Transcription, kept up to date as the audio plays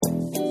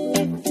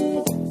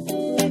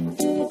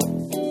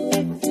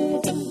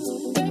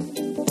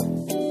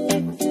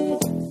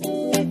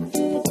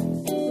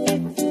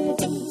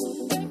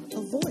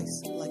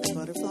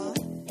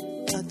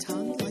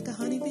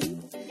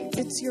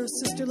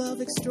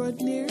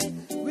extraordinaire,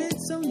 Red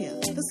Sonja,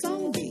 the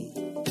Song Bee.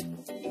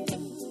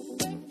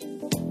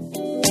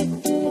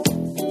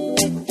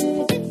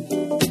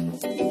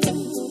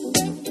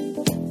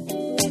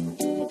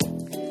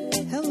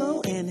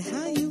 Hello, and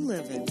how you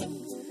living?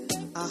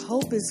 I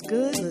hope it's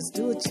good. Let's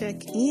do a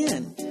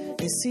check-in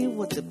and see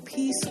what the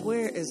P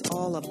Square is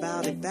all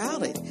about it.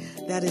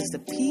 That is the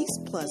peace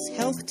plus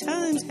health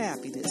times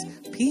happiness.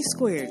 P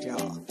squared,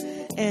 y'all.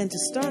 And to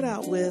start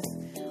out with,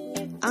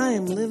 I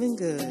am living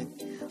good.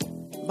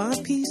 My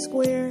P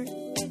square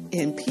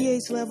and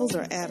pH levels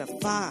are at a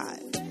 5.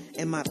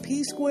 And my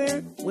P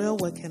square, well,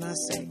 what can I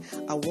say?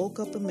 I woke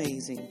up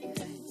amazing.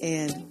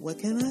 And what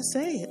can I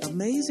say?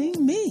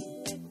 Amazing me.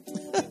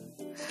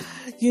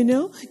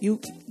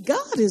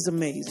 God is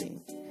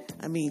amazing.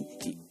 I mean,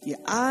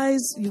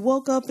 you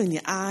woke up and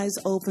your eyes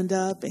opened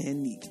up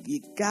and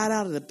you got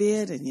out of the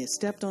bed and you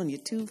stepped on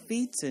your 2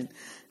 feet and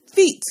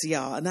feet,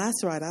 y'all. And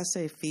that's right. I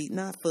say feet,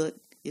 not foot.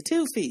 Your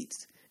 2 feet.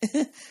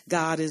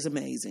 God is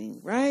amazing,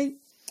 right?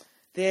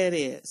 There it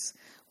is.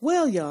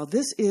 Well, y'all,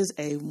 this is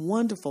a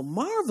wonderful,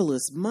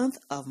 marvelous month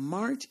of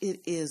March.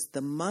 It is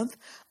the month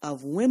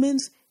of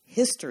women's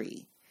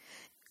history.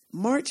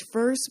 March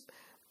 1st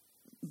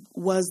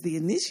was the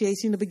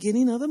initiation, the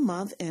beginning of the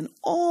month, and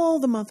all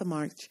the month of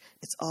March,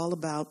 it's all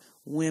about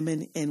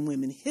women and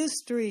women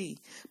history,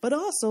 but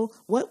also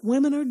what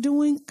women are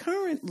doing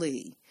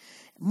currently.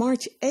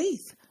 March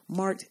 8th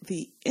marked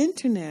the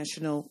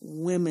International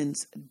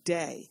Women's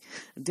Day,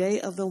 Day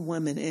of the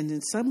Women, and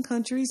in some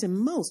countries and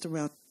most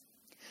around,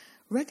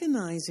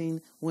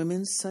 recognizing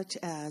women such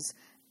as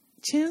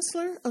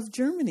Chancellor of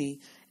Germany,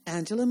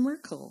 Angela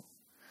Merkel,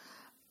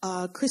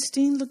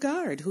 Christine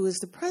Lagarde, who is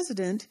the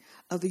president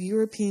of the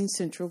European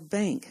Central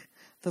Bank,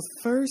 the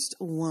first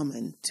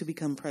woman to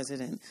become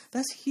president.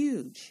 That's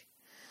huge.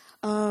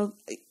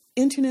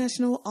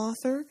 International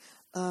author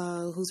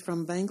who's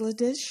from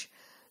Bangladesh,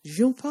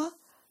 Jhumpa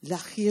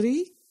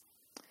Lahiri,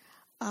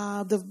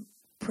 the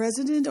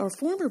president or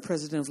former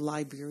president of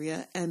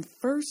Liberia and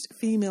first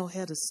female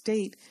head of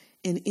state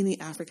in any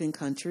African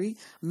country,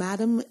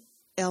 Madam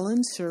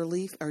Ellen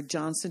Sirleaf or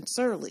Johnson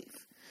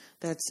Sirleaf.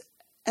 That's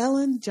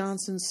Ellen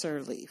Johnson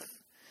Sirleaf.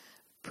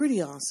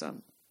 Pretty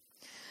awesome.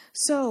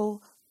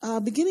 So,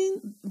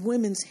 beginning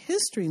Women's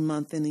History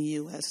Month in the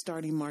U.S.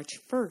 starting March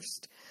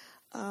 1st,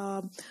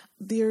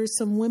 there are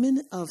some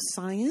women of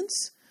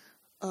science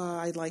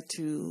I'd like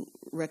to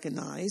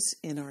recognize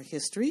in our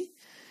history.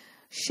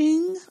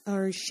 Xing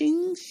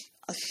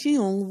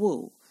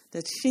Wu.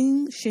 That's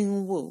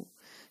Xing Wu.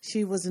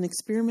 She was an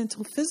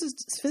experimental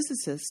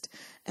physicist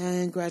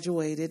and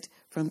graduated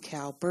from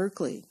Cal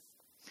Berkeley.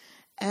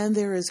 And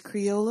there is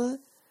Creola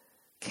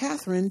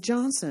Katherine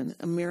Johnson,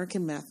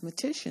 American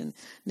mathematician.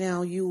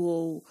 Now, you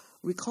will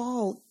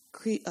recall,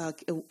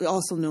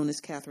 also known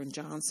as Katherine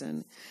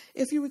Johnson,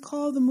 if you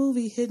recall the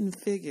movie Hidden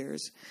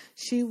Figures,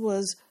 she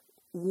was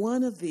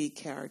one of the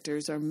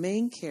characters, or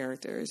main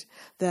characters,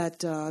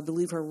 that I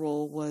believe her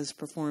role was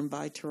performed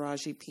by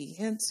Taraji P.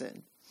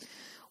 Henson.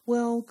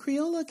 Well,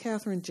 Creola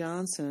Katherine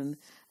Johnson,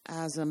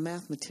 as a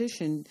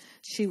mathematician,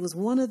 she was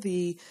one of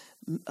the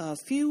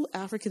few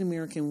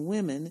African-American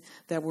women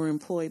that were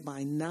employed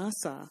by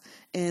NASA,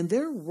 and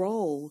their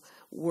role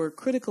were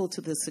critical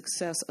to the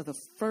success of the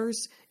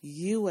first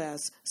U.S.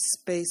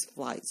 space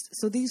flights.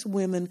 So these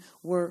women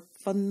were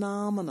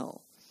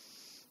phenomenal.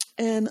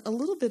 And a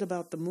little bit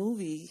about the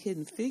movie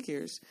Hidden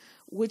Figures,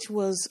 which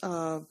was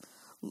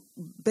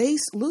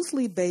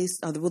loosely based,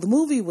 the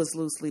movie was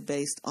loosely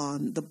based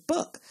on the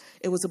book.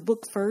 It was a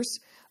book first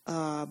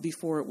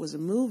before it was a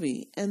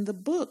movie. And the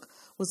book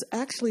was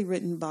actually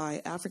written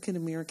by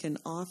African-American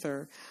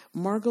author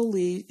Margot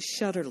Lee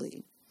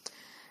Shetterly.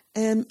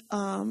 And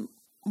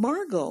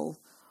Margot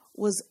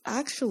was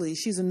actually,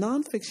 she's a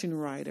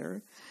nonfiction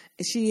writer.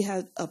 She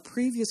had a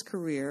previous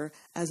career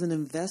as an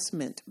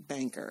investment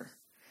banker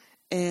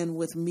and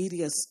with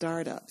media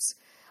startups.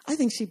 I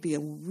think she'd be a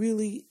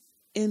really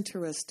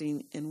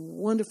interesting and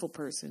wonderful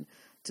person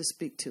to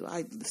speak to.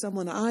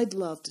 Someone I'd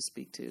love to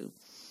speak to.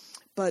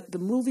 But the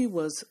movie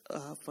was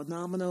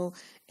phenomenal,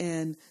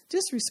 and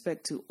just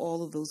respect to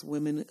all of those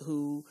women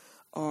who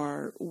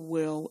are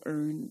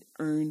earned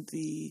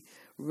the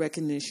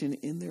recognition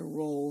in their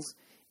roles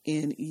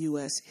in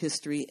U.S.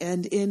 history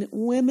and in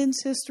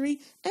women's history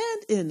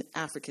and in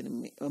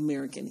African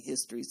American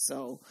history.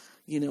 So,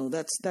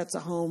 that's a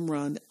home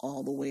run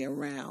all the way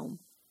around.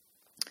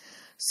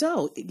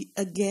 So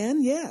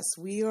again, yes,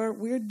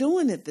 we're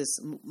doing it this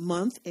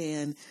month,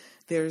 and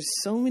there's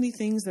so many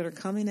things that are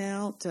coming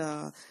out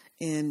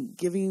and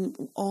giving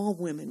all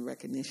women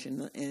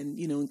recognition, and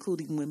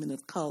including women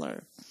of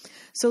color.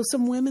 So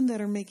some women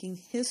that are making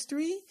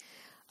history,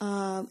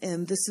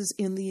 and this is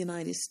in the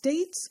United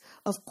States,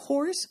 of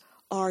course,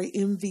 our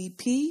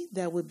MVP,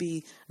 that would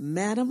be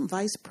Madam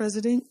Vice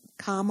President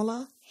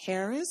Kamala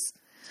Harris.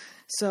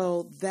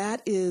 So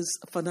that is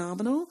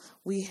phenomenal.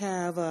 We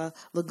have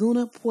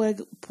Laguna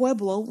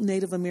Pueblo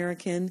Native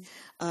American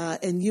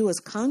and U.S.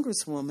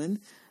 Congresswoman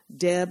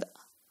Deb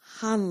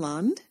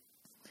Haaland,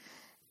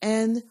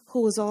 and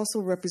who is also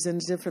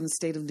representative from the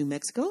state of New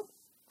Mexico.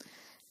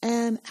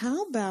 And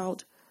how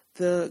about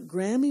the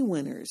Grammy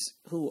winners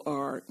who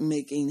are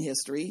making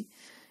history?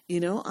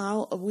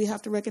 We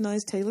have to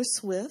recognize Taylor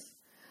Swift,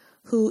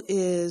 who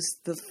is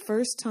the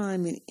first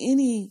time in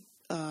any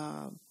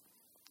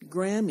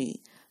Grammy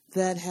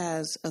that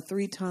has a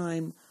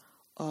 3-time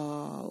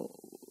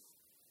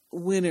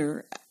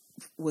winner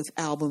with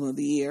Album of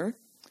the Year.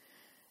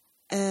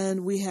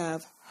 And we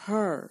have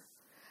her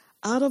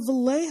out of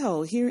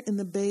Vallejo here in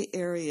the Bay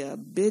Area.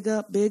 Big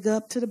up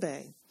to the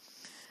Bay.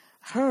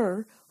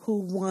 Her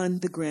who won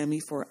the Grammy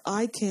for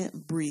I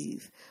Can't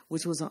Breathe,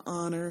 which was an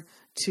honor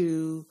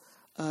to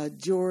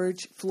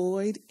George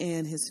Floyd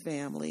and his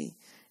family.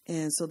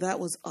 And so that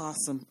was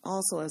awesome,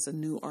 also as a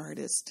new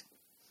artist,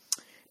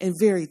 and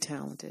very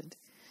talented.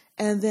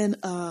 And then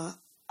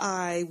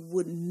I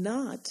would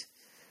not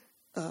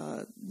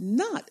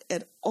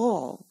at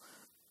all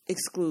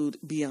exclude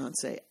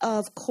Beyonce.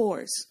 Of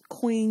course,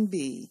 Queen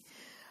Bee.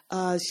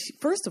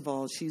 First of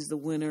all, she's the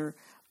winner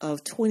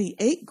of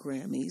 28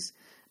 Grammys,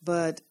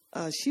 but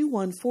she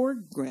won 4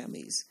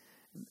 Grammys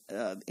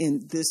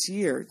in this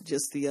year,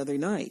 just the other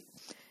night.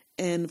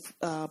 And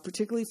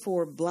particularly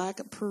for Black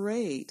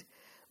Parade,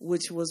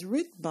 which was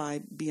written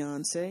by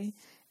Beyonce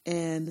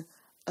and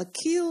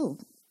Akil,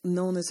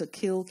 known as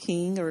Akil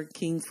King or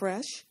King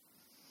Fresh.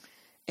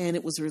 And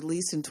it was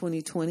released in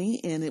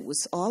 2020, and it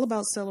was all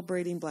about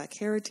celebrating Black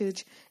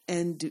heritage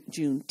and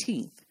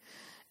Juneteenth.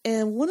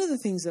 And one of the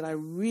things that I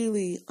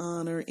really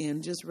honor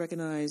and just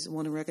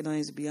want to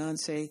recognize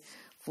Beyonce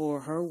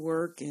for her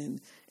work and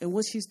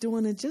what she's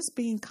doing, and just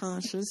being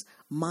conscious,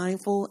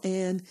 mindful,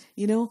 and,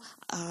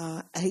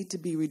 I hate to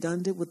be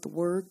redundant with the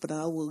word, but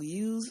I will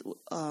use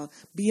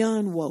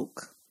beyond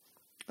woke,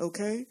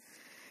 okay?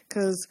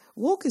 Because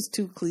woke is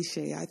too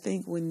cliche. I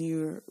think when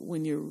you're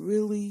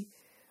really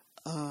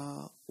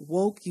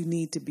woke, you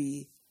need to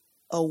be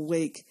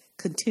awake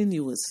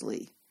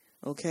continuously,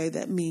 okay?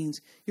 That means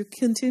you're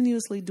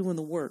continuously doing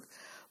the work.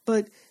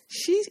 But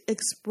she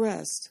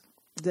expressed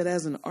that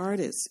as an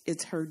artist,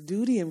 it's her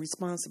duty and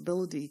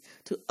responsibility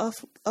to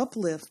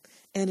uplift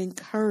and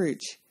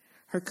encourage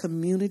her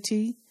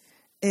community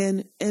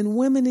and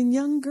women and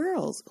young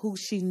girls who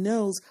she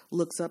knows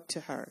looks up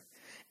to her.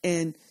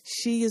 And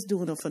she is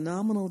doing a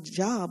phenomenal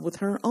job with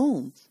her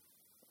own.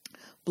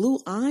 Blue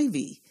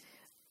Ivy,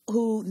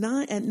 who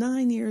at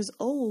 9 years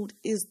old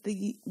is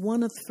the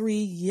one of 3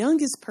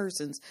 youngest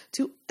persons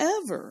to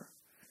ever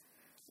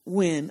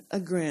win a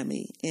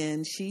Grammy.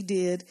 And she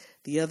did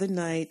the other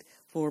night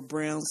for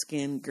Brown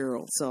Skin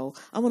Girl. So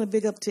I want to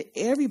big up to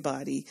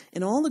everybody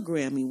and all the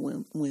Grammy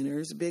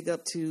winners. Big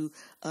up to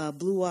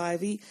Blue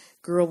Ivy.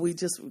 Girl, we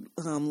just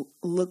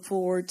look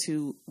forward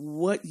to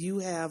what you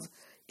have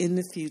in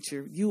the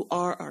future. You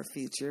are our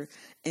future.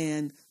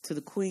 And to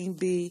the Queen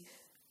Bee,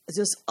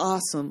 just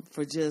awesome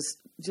for just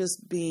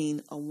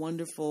being a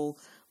wonderful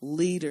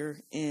leader.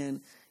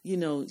 And,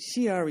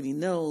 she already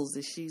knows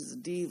that she's a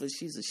diva.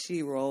 She's a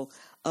shero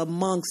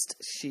amongst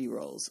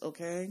sheroes,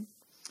 okay?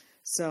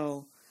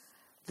 So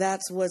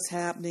that's what's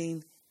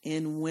happening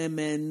in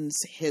Women's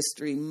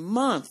History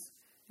Month.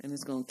 And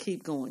it's going to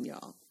keep going,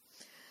 y'all.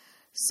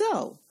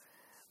 So,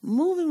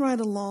 moving right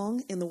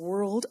along in the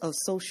world of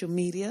social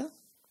media,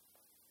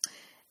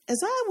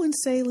 as I went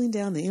sailing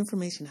down the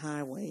information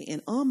highway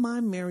and on my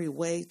merry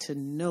way to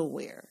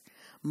nowhere,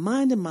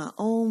 minding my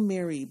own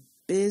merry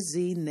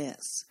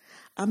busyness,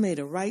 I made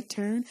a right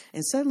turn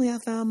and suddenly I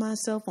found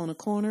myself on a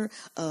corner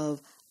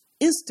of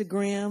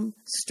Instagram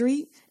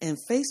Street and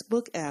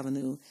Facebook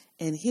Avenue.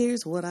 And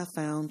here's what I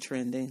found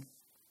trending.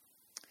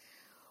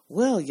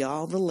 Well,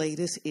 y'all, the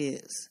latest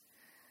is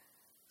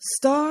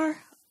star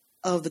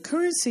of the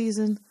current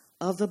season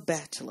of The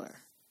Bachelor,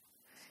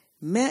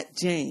 Matt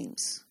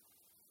James,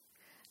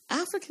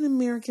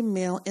 African-American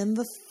male and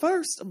the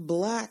first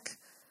Black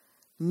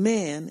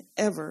man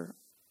ever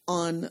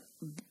on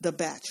The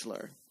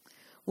Bachelor.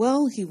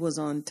 Well, he was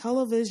on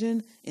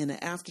television in an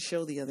after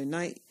show the other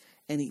night,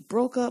 and he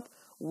broke up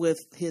with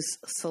his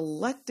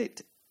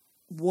selected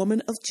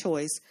woman of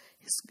choice,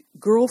 his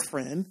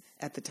girlfriend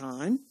at the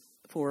time,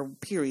 for a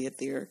period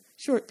there,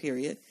 short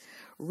period,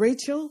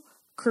 Rachel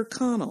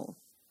Kirkconnell,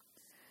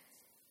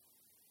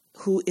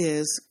 who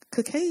is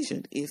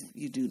Caucasian, if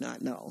you do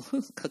not know.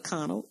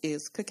 Kirkconnell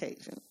is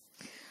Caucasian.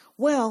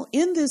 Well,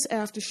 in this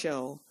after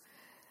show,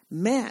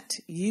 Matt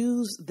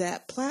used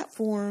that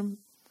platform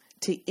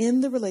to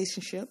end the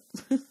relationship.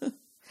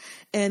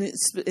 And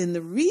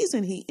the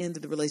reason he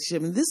ended the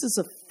relationship, and this is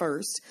a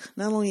first,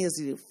 not only is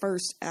he the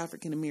first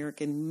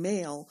African-American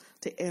male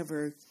to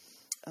ever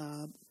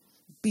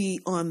be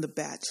on The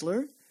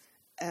Bachelor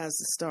as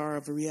the star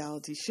of a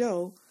reality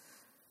show,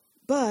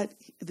 but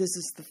this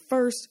is the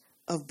first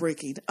of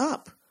breaking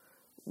up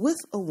with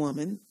a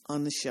woman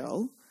on the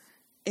show.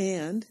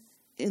 And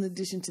in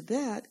addition to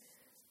that,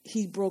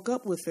 he broke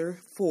up with her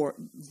for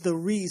the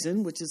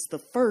reason, which is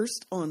the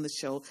first on the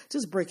show,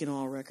 just breaking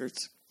all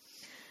records,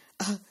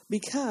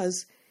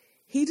 because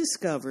he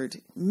discovered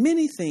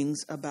many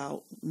things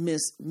about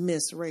Miss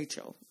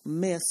Rachel.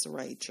 Miss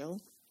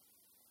Rachel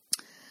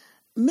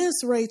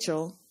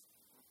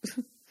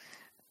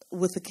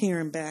with a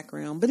Karen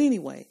background. But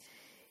anyway,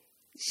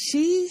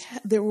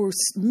 there were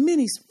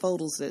many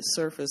photos that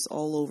surfaced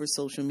all over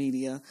social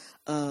media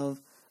of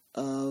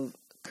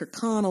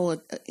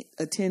Kirkconnell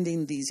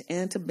attending these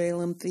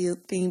antebellum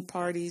themed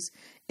parties,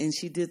 and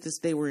she did this.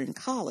 They were in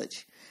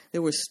college.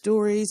 There were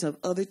stories of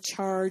other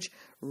charged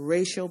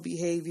racial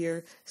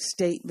behavior,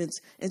 statements,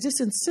 and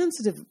just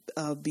insensitive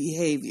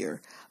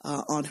behavior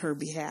on her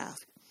behalf.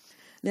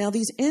 Now,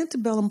 these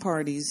antebellum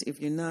parties, if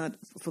you're not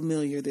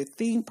familiar, they're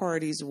themed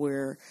parties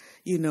where,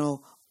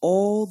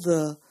 all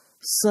the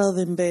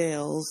Southern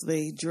belles,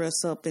 they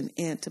dress up in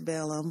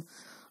antebellum,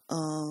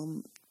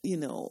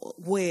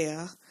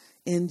 wear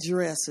in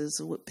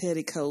dresses with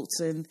petticoats,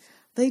 and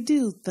they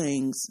do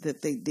things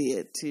that they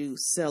did to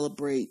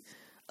celebrate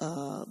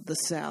the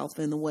South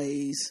and the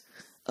ways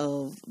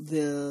of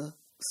the,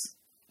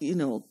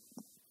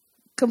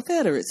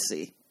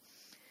 Confederacy.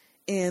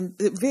 And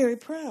they're very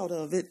proud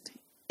of it,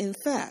 in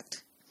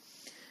fact.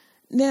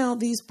 Now,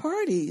 these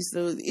parties,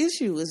 the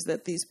issue is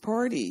that these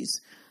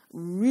parties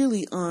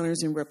really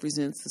honors and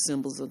represents the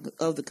symbols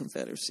of the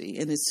Confederacy,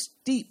 and is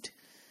steeped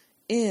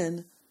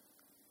in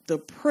the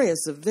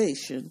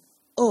preservation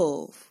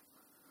of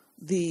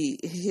the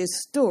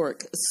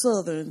historic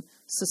Southern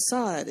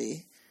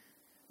society,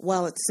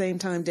 while at the same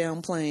time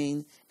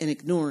downplaying and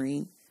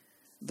ignoring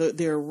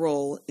their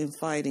role in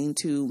fighting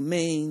to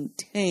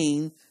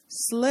maintain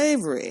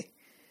slavery,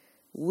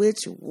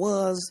 which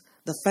was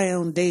the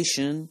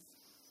foundation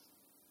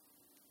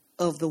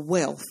of the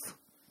wealth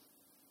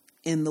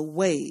and the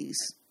ways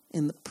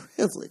and the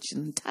privilege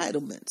and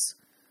entitlements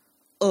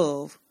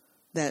of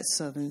that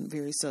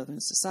very Southern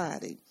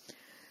society.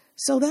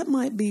 So that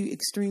might be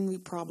extremely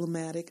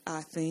problematic,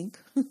 I think.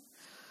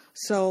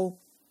 So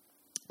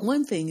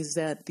one thing is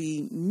that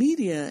the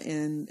media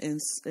and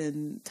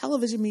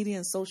television media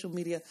and social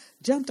media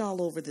jumped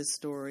all over this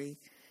story,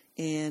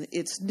 and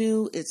it's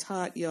new, it's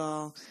hot,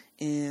 y'all,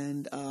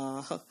 and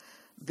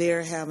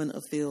they're having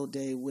a field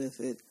day with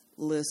it.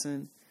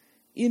 Listen,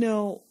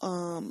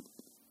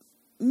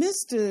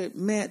 Mr.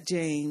 Matt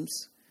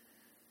James,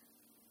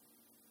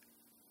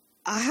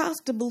 I have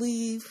to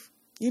believe,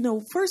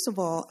 first of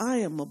all, I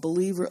am a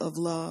believer of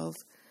love.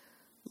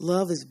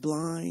 Love is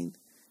blind.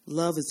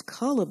 Love is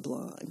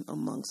colorblind,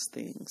 amongst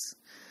things.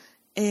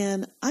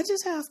 And I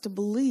just have to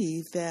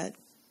believe that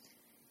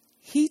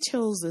he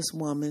chose this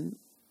woman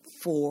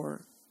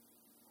for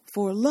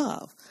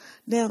love.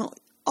 Now,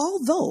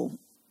 although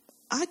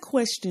I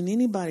question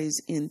anybody's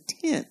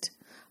intent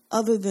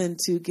other than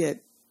to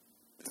get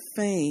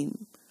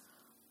fame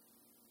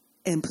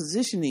and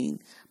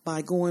positioning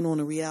by going on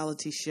a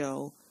reality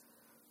show,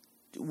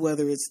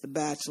 whether it's The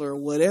Bachelor or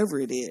whatever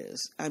it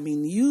is. I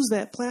mean, use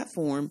that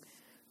platform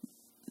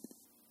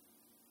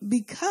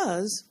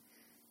because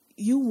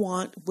you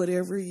want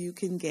whatever you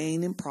can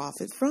gain and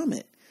profit from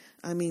it.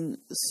 I mean,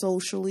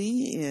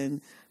 socially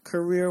and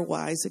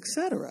career-wise,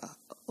 etc.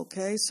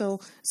 Okay, so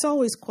it's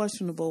always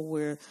questionable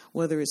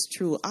whether it's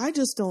true. I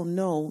just don't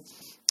know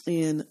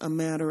in a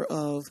matter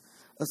of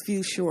a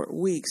few short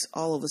weeks,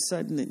 all of a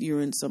sudden that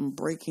you're in some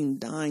breaking,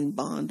 dying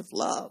bond of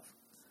love.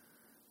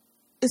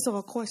 It's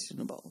all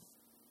questionable.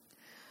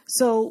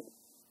 So,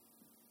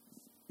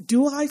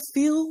 do I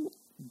feel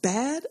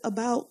bad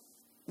about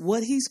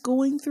what he's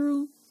going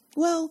through?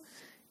 Well,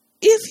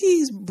 if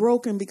he's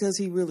broken because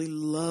he really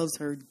loves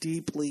her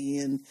deeply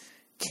and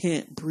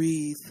can't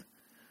breathe,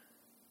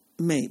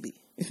 maybe.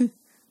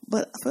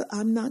 But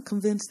I'm not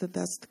convinced that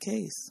that's the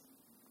case.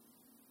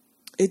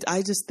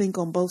 I just think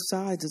on both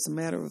sides it's a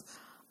matter of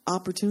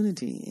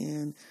opportunity,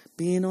 and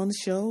being on the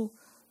show,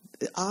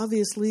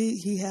 obviously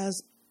he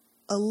has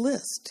a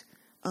list,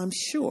 I'm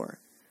sure,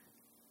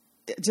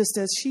 just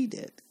as she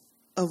did,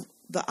 of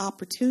the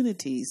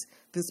opportunities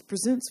this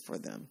presents for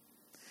them.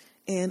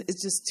 And it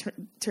just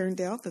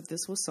turned out that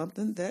this was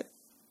something that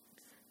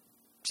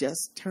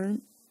just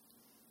turned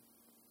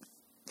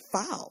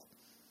foul,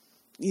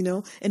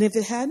 and if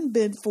it hadn't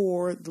been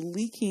for the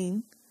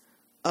leaking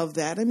of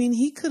that, I mean,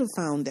 he could have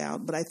found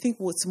out, but I think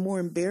what's more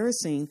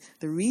embarrassing,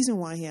 the reason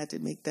why he had to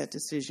make that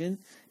decision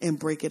and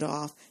break it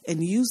off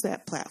and use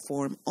that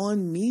platform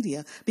on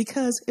media,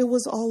 because it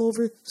was all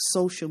over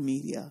social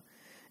media.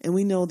 And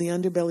we know the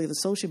underbelly of the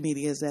social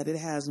media is that it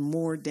has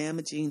more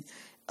damaging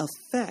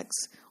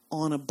effects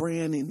on a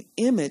brand and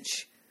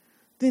image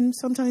than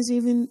sometimes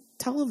even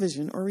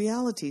television or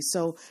reality.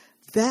 So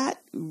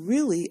that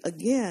really,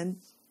 again,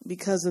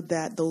 because of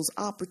that, those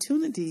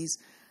opportunities,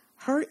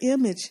 her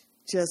image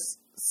just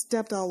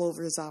stepped all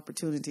over his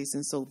opportunities.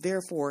 And so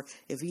therefore,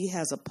 if he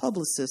has a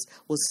publicist,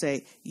 will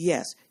say,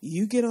 yes,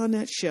 you get on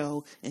that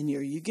show and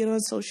you get on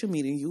social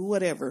media, you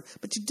whatever,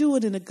 but you do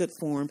it in a good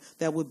form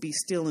that would be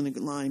still in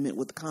alignment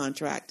with the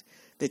contract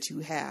that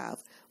you have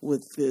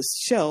with this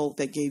show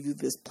that gave you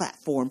this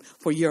platform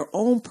for your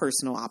own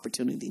personal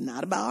opportunity,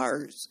 not about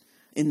hers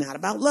and not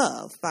about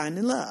love,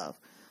 finding love,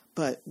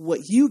 but what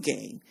you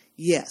gain.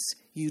 Yes,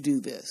 you do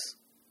this.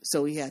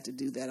 So he had to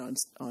do that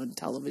on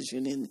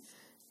television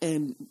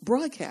and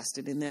broadcast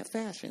it in that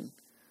fashion,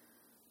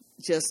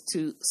 just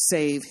to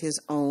save his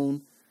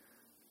own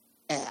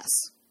ass,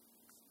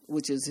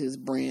 which is his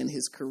brand,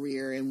 his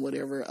career, and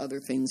whatever other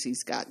things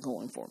he's got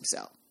going for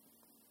himself.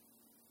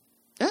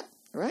 Yeah,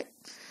 right.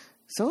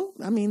 So,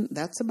 I mean,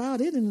 that's about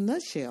it in a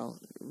nutshell,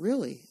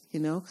 really.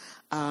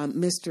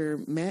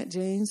 Mr. Matt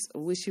James,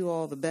 wish you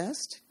all the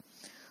best.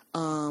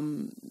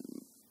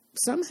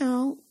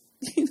 Somehow,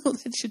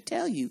 that should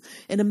tell you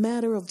in a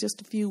matter of just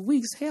a few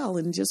weeks, hell,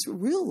 in just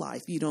real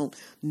life, you don't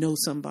know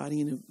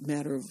somebody in a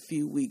matter of a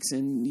few weeks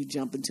and you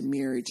jump into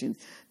marriage and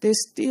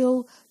there's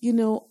still,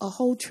 a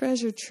whole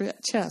treasure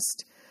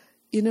chest,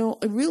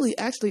 really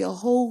actually a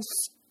whole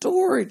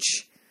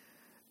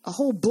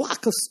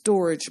block of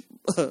storage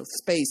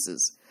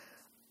spaces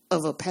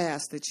of a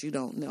past that you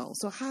don't know.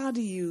 So how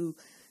do you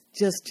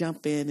just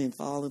jump in and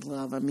fall in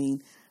love? I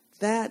mean,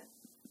 the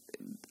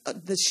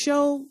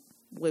show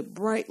with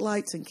bright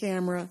lights and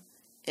camera,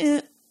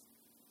 I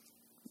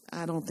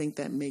don't think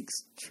that makes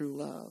true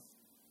love.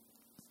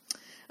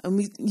 I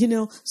mean,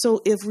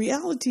 so if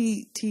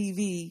reality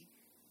TV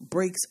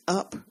breaks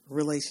up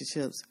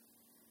relationships,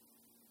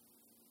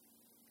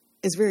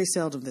 it's very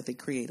seldom that they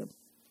create them.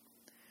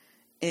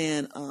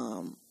 And,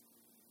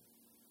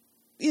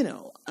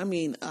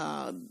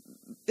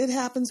 it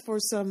happens for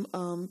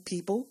some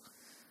people,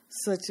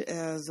 such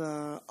as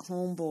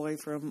Homeboy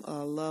from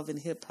Love and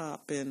Hip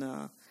Hop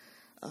and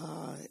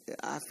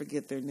I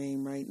forget their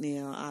name right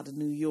now, out of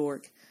New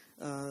York,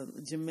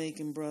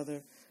 Jamaican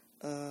brother,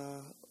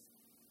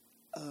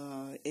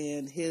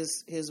 and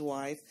his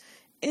wife.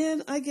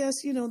 And I guess,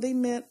 they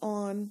met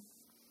on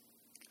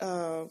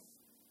Love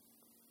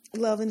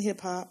and Hip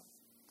Hop.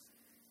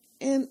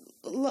 And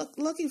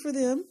lucky for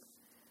them,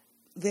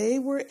 they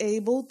were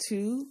able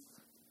to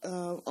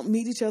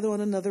meet each other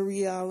on another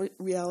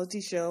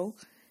reality show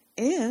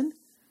and,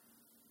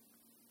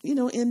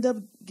 end up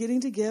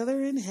getting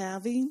together and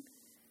having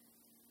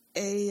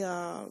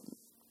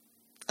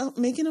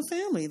making a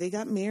family. They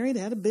got married,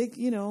 had a big,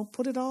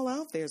 put it all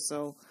out there.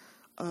 So,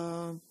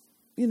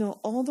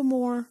 all the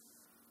more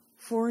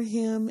for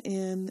him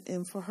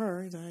and for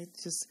her. And I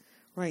just,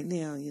 right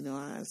now,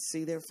 I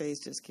see their face,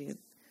 just can't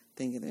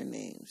think of their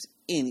names.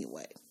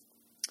 Anyway.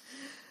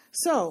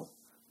 So,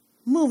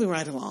 moving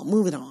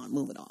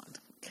on.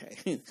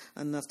 Okay.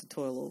 Enough to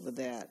toil over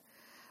that.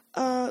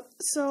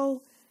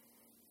 So,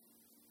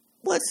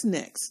 what's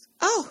next?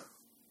 Oh,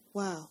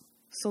 wow.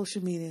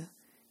 Social media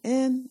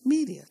and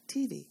media,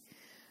 TV.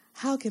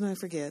 How can I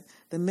forget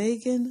the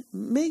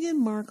Meghan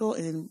Markle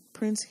and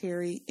Prince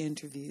Harry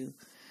interview?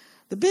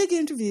 The big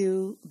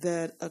interview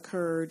that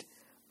occurred,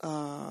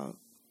 a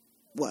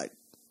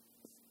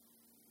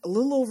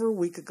little over a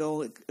week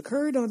ago. It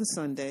occurred on a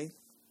Sunday.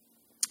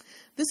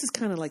 This is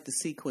kind of like the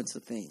sequence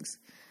of things.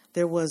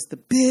 There was the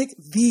big,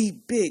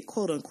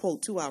 quote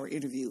unquote, 2-hour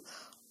interview,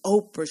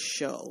 Oprah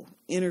show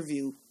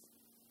interview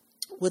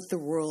with the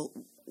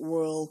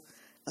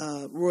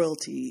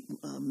royalty,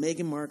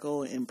 Meghan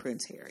Markle and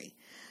Prince Harry.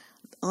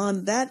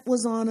 That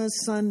was on a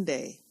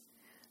Sunday.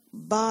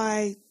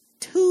 By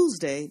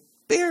Tuesday,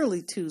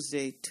 barely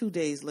Tuesday, 2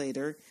 days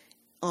later,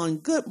 on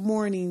Good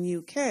Morning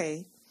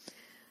UK,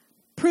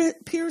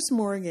 Piers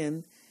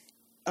Morgan,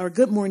 or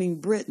Good Morning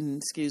Britain,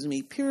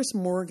 Piers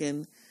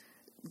Morgan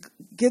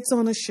gets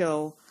on a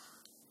show,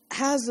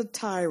 has a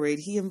tirade.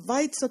 He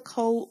invites a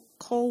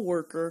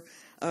co-worker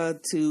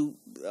to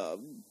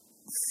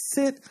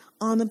sit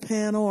on the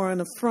panel or on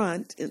the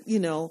front,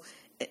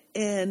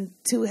 and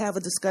to have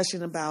a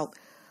discussion about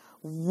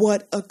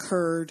what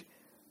occurred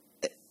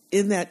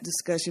in that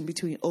discussion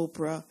between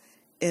Oprah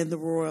and the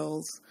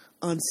royals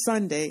on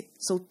Sunday.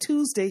 So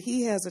Tuesday,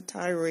 he has a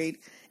tirade,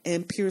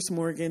 and Piers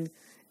Morgan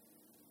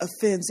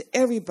offends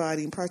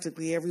everybody,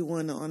 practically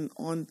everyone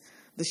on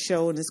the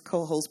show and his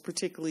co-host,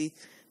 particularly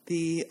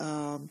the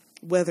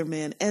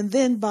weatherman. And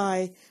then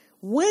by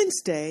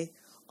Wednesday,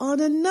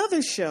 on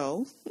another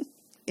show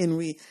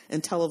in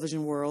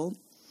television world,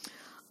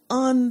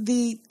 on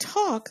the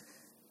talk,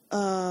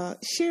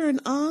 Sharon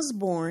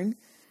Osbourne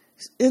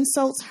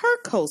insults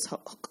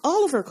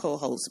all of her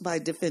co-hosts by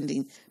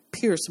defending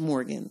Piers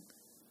Morgan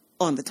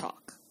on the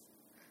talk.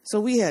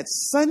 So we had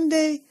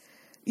Sunday,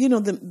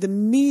 the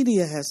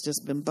media has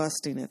just been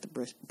busting at the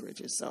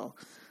bridges. So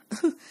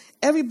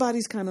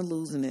everybody's kind of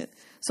losing it.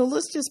 So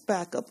let's just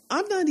back up.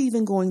 I'm not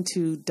even going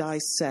to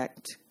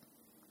dissect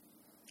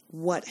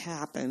what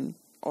happened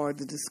or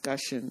the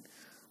discussion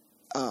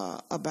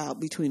about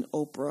between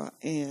Oprah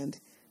and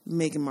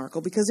Meghan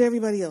Markle, because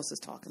everybody else is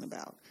talking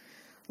about.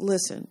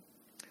 Listen,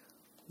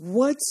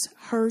 what's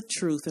her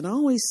truth? And I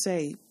always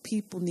say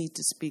people need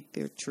to speak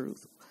their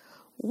truth.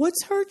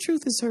 What's her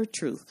truth is her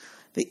truth.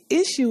 The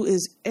issue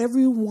is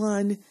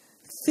everyone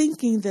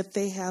thinking that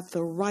they have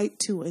the right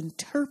to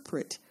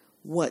interpret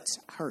what's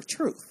her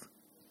truth.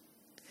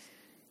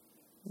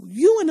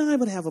 You and I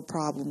would have a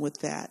problem with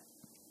that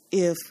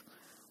if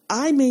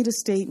I made a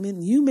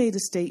statement, you made a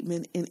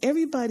statement, and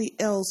everybody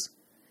else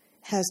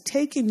has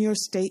taken your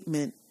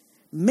statement,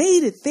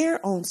 made it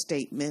their own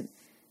statement,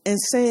 and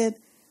said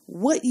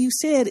what you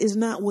said is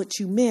not what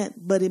you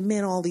meant, but it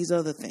meant all these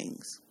other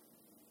things.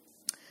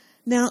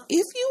 Now,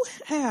 if you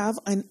have,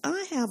 and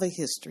I have a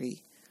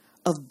history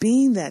of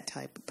being that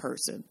type of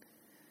person,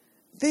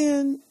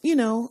 then,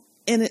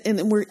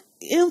 and we're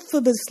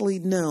infamously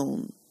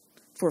known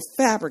for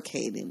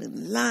fabricating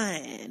and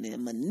lying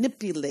and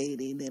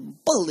manipulating and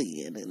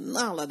bullying and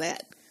all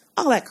that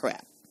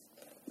crap.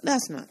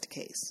 That's not the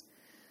case.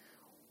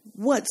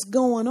 What's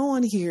going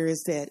on here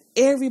is that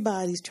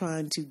everybody's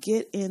trying to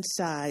get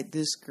inside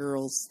this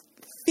girl's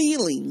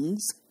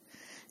feelings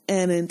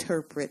and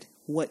interpret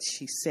what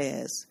she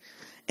says.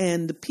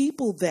 And the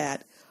people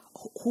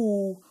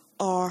who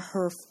are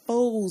her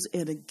foes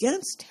and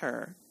against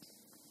her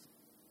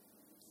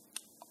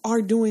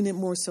are doing it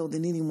more so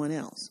than anyone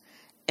else.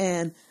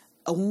 And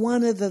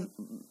one of the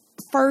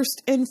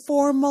first and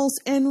foremost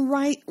and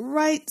right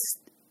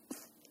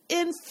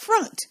in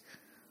front,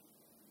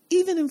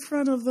 even in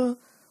front of the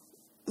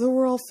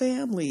royal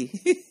family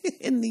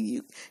in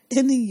the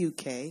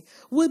UK,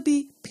 would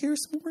be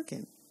Piers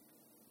Morgan.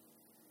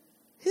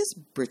 His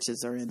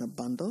britches are in a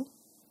bundle.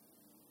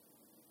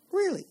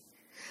 Really.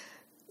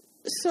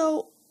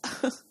 So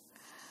I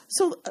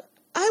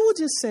will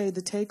just say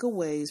the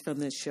takeaways from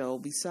this show,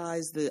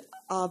 besides the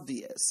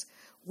obvious,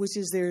 which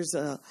is there's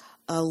a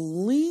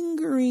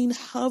lingering,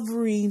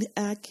 hovering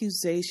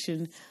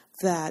accusation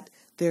that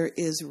there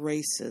is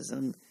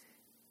racism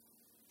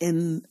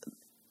in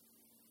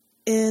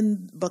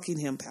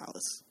Buckingham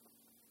Palace.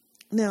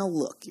 Now,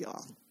 look,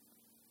 y'all.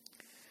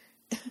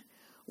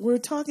 We're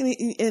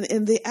talking,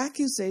 and the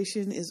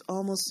accusation is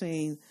almost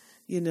saying,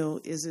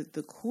 is it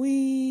the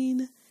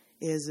Queen?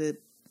 Is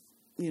it,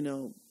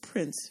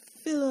 Prince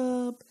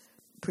Philip?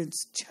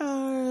 Prince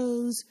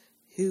Charles?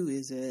 Who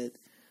is it?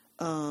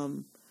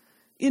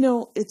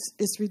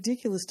 It's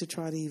ridiculous to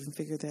try to even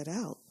figure that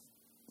out.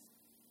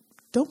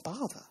 Don't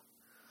bother.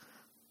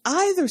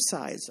 Either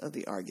sides of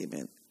the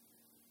argument,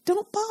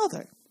 don't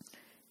bother.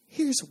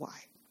 Here's why.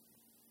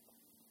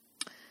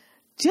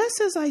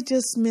 Just as I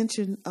just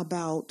mentioned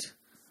about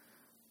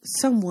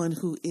someone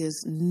who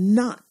is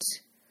not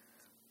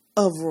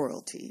of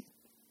royalty,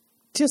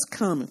 just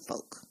common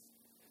folk,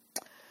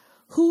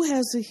 who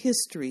has a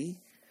history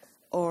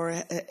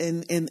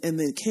and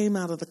they came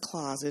out of the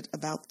closet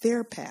about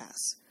their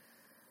past,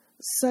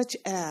 such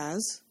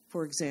as,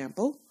 for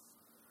example,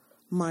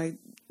 my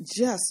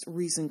just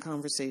recent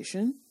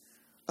conversation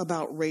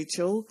about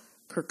Rachel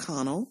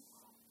Kirkconnell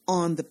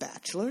on The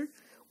Bachelor,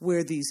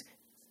 where these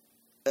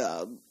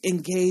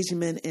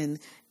engagement and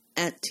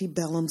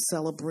antebellum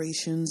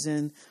celebrations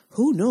and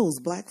who knows,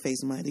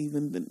 blackface might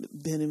even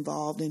been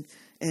involved in,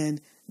 and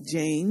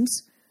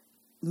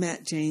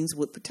Matt James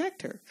would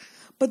protect her.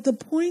 But the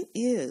point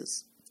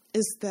is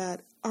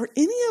that are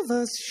any of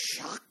us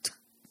shocked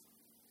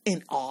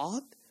and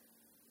awed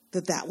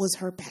that was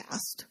her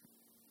past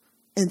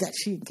and that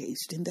she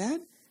engaged in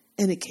that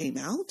and it came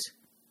out?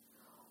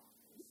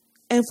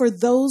 And for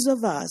those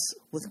of us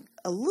with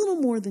a little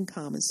more than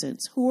common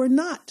sense who are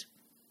not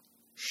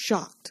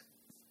shocked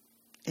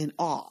and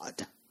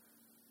awed,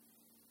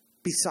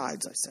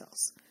 besides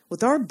ourselves,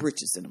 with our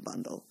britches in a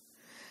bundle,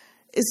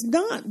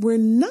 we're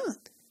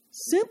not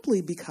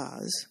simply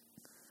because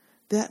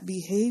that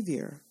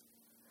behavior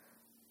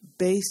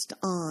based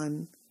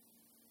on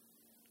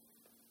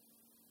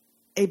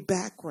a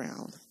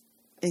background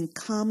in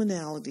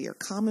commonality or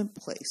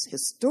commonplace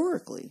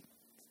historically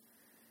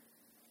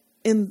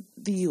in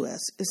the U.S.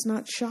 is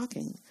not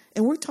shocking.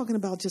 And we're talking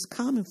about just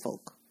common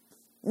folk.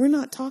 We're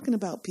not talking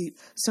about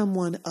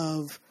someone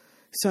of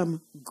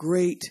some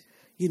great,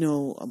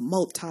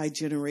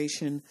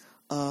 multi-generation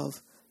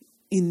of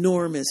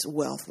enormous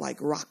wealth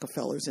like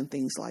Rockefellers and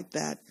things like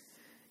that.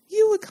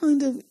 You would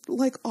kind of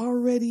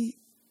already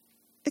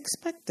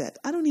expect that.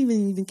 I don't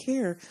even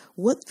care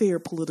what their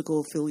political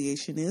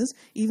affiliation is,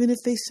 even if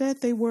they said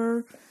they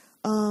were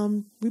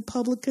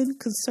Republican,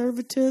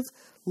 conservative,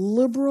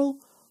 liberal,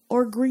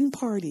 or Green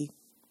Party.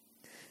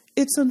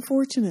 It's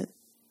unfortunate.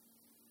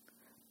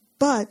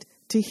 But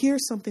to hear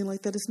something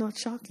like that is not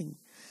shocking.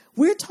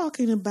 We're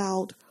talking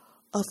about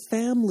a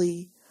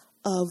family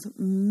of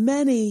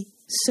many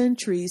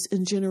centuries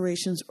and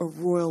generations of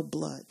royal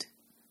blood.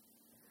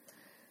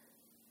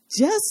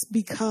 Just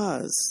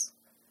because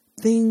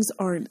things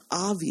aren't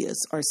obvious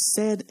or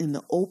said in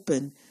the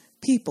open,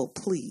 people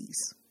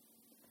please.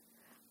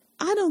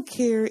 I don't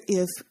care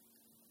if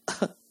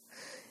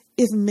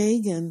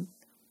Meghan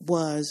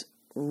was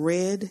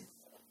red,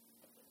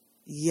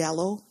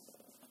 yellow,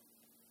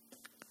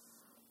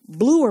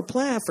 blue, or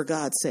plaid, for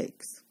God's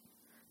sakes.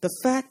 The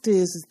fact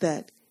is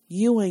that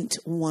you ain't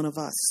one of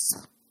us.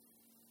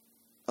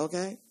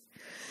 Okay?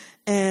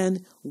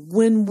 And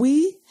when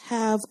we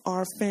have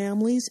our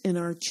families and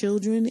our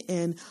children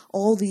and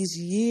all these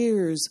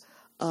years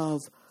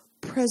of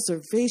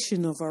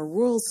preservation of our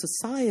royal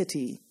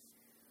society,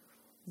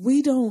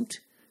 we don't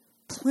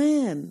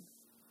plan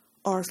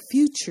our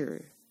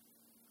future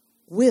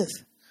with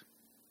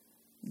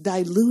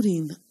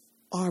diluting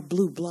our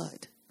blue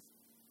blood.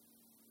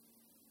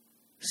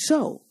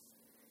 So,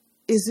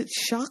 is it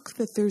shock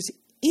that there's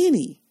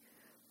any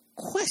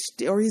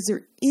question, or is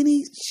there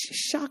any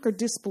shock or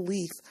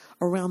disbelief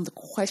around the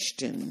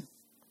question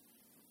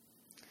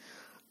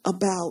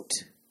about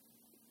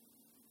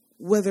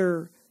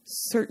whether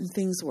certain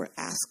things were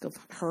asked of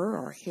her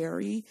or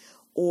Harry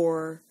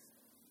or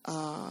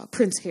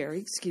Prince Harry,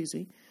 excuse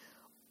me,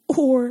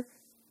 or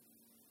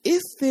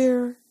if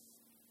there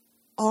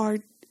are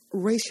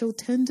racial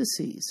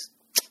tendencies,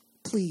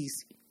 please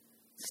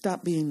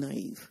stop being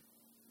naive.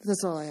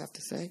 That's all I have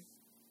to say.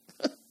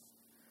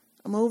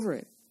 I'm over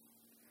it.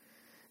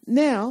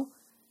 Now,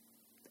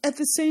 at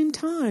the same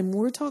time,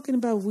 we're talking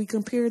about, if we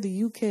compare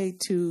the UK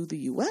to the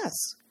US,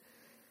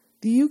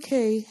 the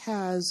UK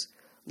has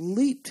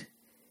leaped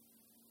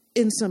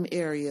in some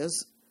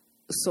areas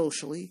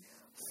socially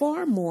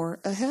far more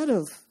ahead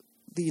of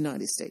the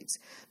United States.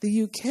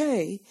 The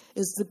UK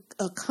is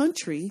a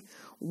country,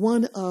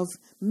 one of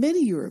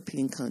many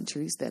European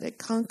countries that had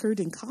conquered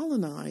and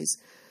colonized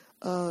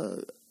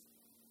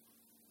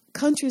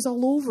countries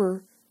all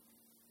over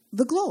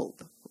the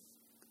globe,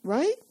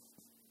 right?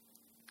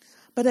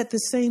 But at the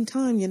same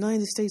time,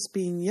 United States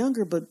being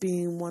younger, but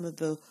being one of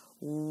the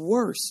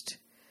worst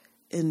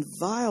and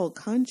vile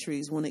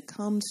countries when it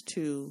comes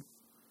to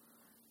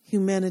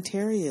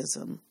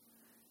humanitarianism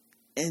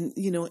and,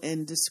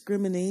 and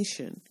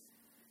discrimination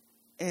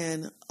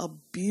and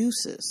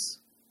abuses.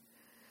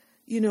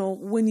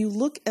 When you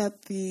look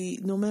at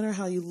no matter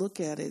how you look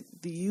at it,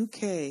 the UK,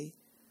 the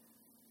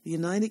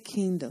United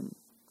Kingdom,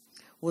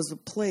 was a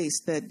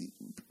place that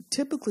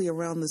typically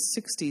around the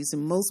 60s,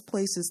 in most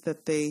places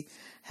that they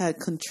had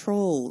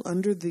control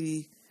under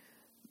the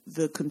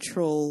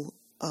control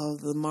of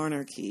the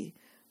monarchy,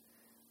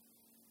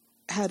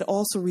 had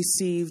also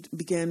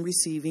began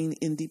receiving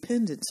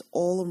independence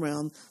all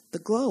around the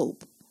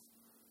globe.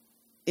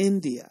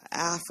 India,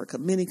 Africa,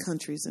 many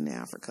countries in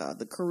Africa,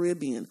 the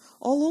Caribbean,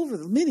 all over,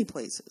 many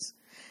places.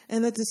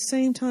 And at the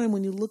same time,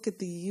 when you look at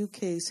the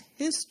UK's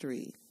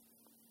history,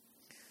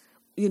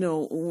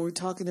 when we're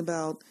talking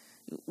about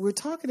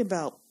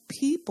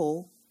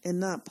people and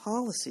not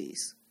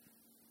policies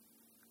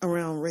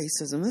around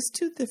racism. That's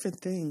two different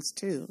things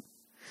too.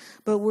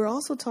 But we're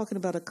also talking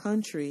about a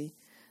country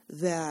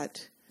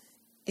that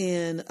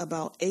in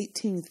about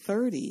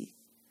 1830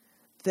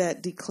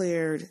 that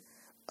declared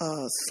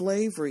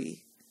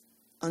slavery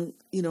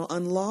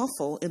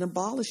unlawful and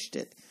abolished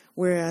it.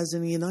 Whereas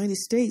in the United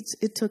States,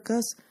 it took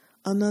us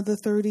another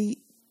 30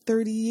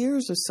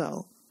 years or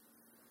so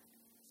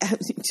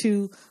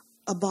to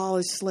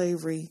abolish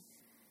slavery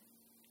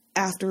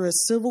after a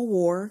civil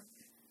war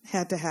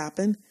had to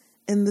happen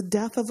and the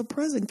death of a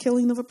president,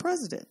 killing of a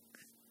president,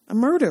 a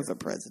murder of a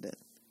president.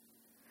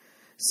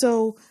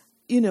 So,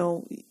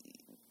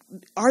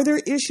 are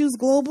there issues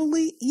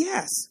globally?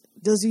 Yes.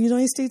 Does the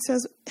United States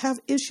have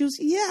issues?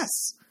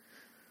 Yes.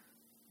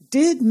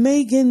 Did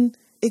Meghan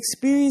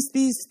experience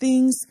these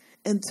things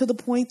and to the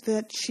point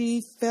that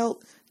she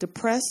felt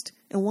depressed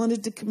and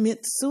wanted to commit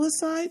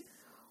suicide?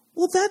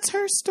 Well, that's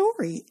her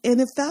story.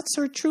 And if that's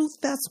her truth,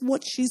 that's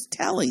what she's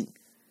telling.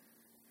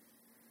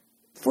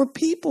 For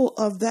people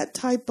of that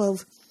type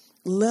of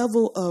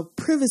level of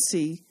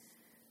privacy,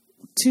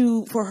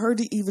 for her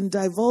to even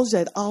divulge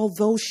that,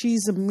 although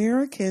she's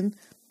American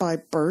by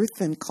birth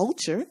and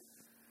culture,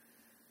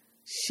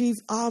 she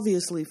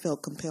obviously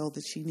felt compelled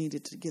that she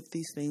needed to get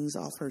these things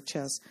off her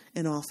chest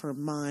and off her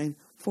mind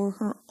for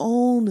her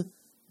own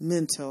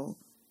mental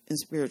and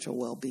spiritual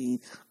well-being.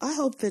 I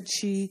hope that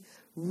she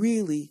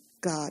really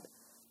got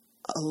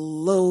a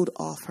load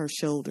off her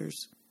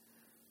shoulders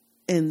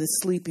and is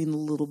sleeping a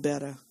little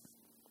better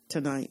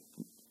tonight.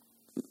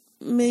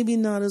 Maybe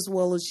not as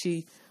well as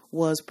she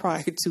was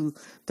prior to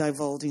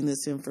divulging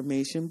this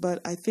information,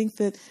 but I think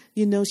that,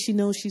 she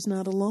knows she's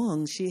not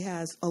alone. She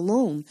has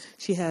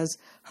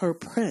her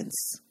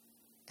prince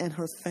and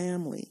her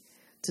family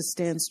to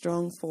stand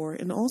strong for,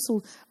 and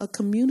also a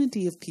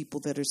community of people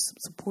that are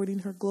supporting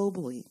her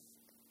globally.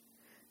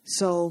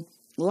 So,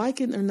 like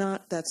it or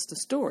not, that's the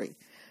story.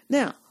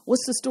 Now,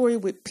 what's the story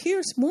with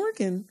Piers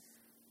Morgan,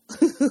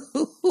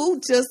 who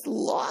just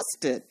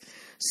lost it?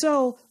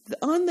 So,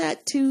 on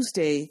that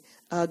Tuesday,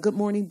 Good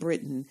Morning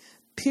Britain,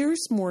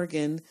 Piers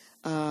Morgan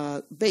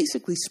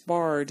basically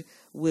sparred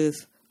with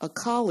a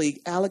colleague,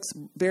 Alex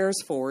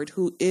Beresford,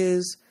 who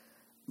is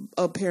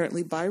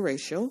apparently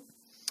biracial.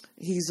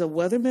 He's a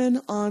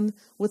weatherman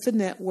with the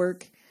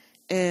network,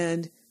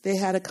 and they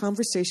had a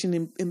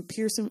conversation, and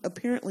Pearson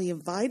apparently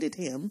invited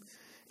him,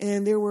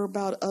 and there were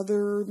about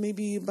another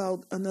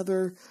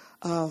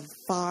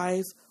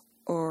 5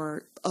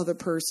 or other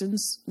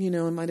persons,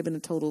 it might have been a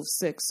total of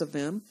 6 of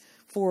them,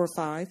 4 or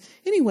 5.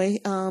 Anyway,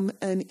 and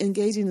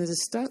engaging in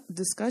the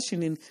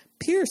discussion, and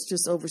Pierce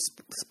just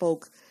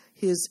overspoke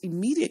his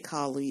immediate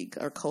colleague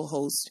or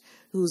co-host,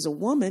 who's a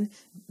woman,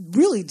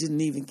 really didn't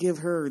even give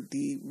her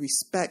the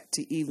respect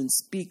to even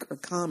speak or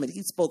comment.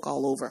 He spoke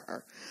all over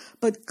her.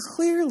 But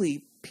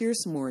clearly,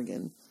 Piers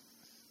Morgan,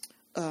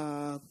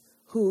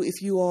 who,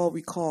 if you all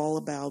recall,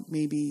 about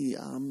maybe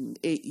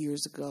 8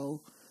 years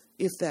ago,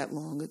 if that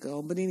long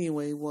ago, but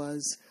anyway,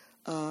 was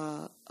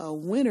a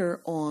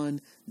winner on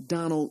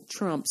Donald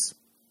Trump's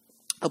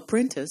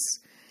Apprentice,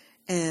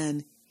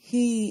 and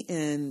he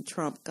and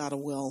Trump got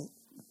along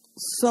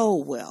so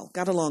well,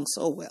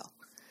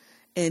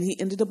 and he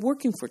ended up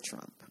working for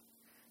Trump.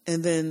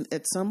 And then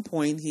at some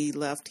point he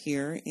left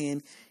here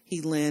and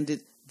he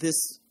landed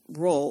this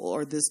role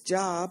or this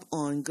job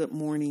on Good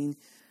Morning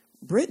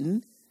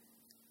Britain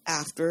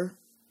after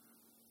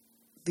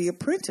The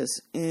Apprentice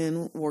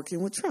and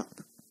working with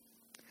Trump.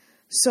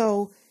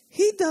 So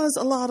he does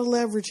a lot of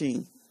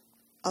leveraging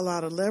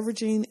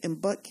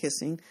and butt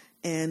kissing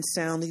and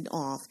sounding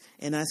off.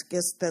 And I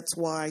guess that's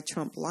why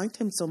Trump liked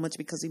him so much,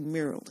 because he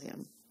mirrored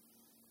him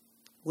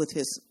with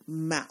his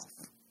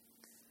mouth.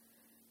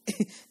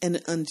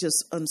 And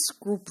just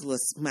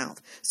unscrupulous mouth.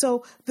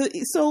 So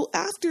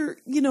after,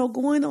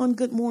 going on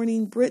Good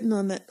Morning Britain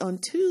on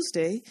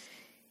Tuesday,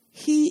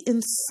 he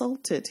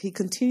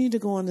continued to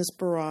go on this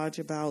barrage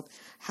about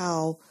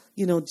how,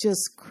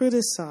 just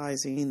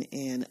criticizing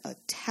and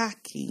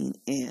attacking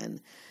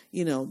and,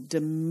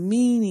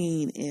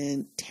 demeaning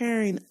and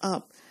tearing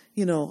up,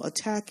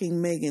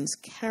 attacking Meghan's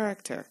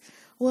character.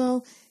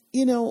 Well,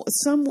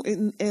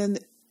 and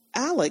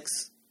Alex,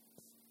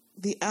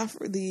 the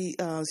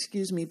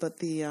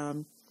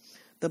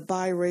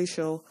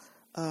biracial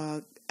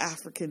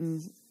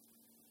African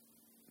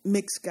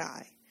mixed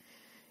guy,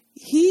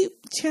 he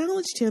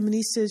challenged him and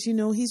he says,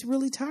 he's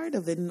really tired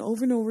of it. And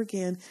over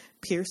again,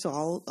 Piers,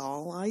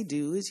 all I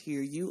do is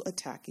hear you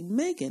attacking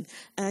Meghan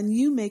and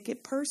you make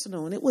it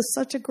personal. And it was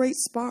such a great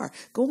spar.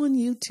 Go on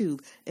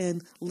YouTube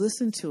and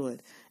listen to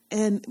it.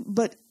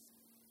 But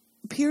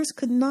Piers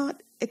could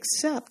not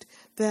accept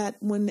that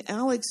when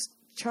Alex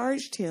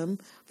charged him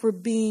for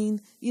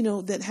being,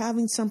 that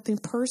having something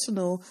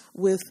personal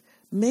with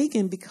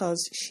Meghan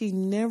because she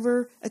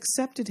never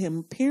accepted him.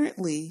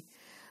 Apparently,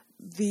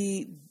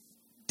 the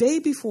day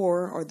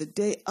before or the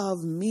day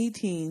of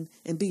meeting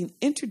and being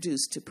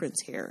introduced to Prince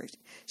Harry,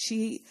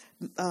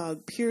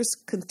 Piers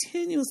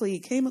continuously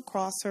came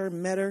across her,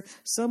 met her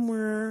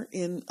somewhere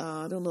in,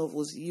 I don't know if it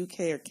was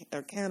UK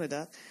or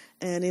Canada,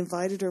 and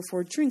invited her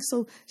for a drink.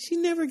 So she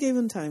never gave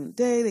him time of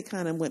day. They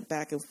kind of went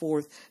back and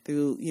forth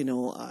through,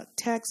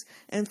 text.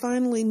 And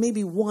finally,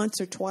 maybe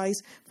once or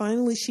twice,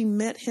 finally she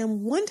met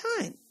him one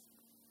time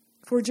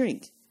for a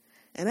drink.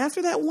 And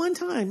after that one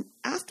time,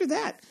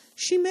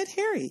 she met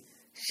Harry.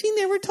 She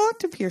never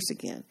talked to Piers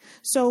again.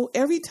 So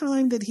every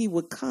time that he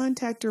would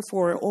contact her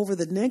for over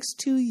the next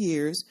 2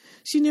 years,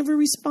 she never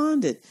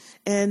responded.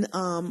 And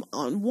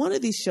on one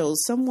of these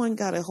shows, someone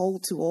got a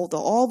hold to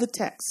all the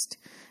text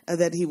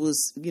that he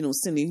was,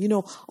 sending.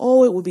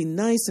 It would be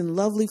nice and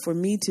lovely for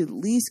me to at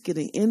least get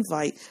an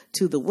invite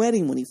to the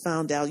wedding when he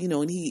found out,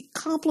 and he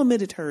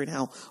complimented her and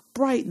how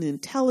bright and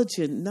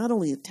intelligent, not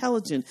only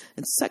intelligent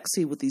and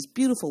sexy with these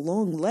beautiful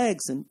long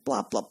legs and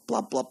blah, blah,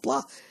 blah, blah,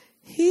 blah.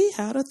 He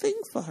had a thing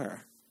for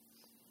her.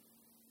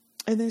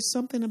 And there's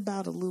something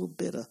about a little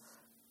bit of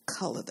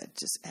color that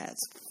just adds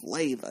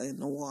flavor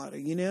in the water,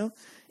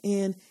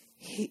 And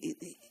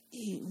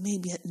he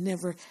maybe had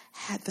never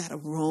had that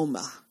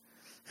aroma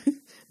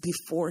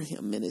before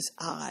him in his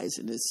eyes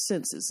and his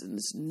senses and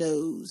his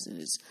nose and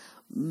his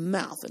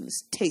mouth and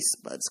his taste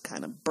buds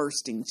kind of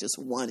bursting, just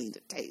wanting to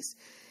taste.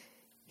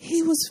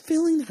 He was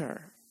feeling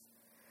her.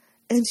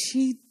 And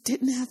she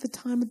didn't have the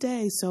time of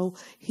day. So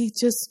he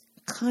just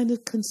kind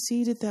of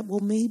conceded that,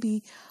 well,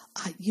 maybe,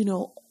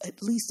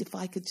 at least if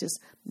I could just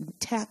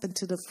tap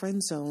into the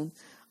friend zone,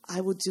 I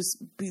would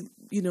just be,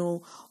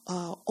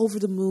 over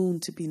the moon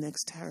to be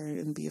next to her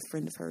and be a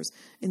friend of hers.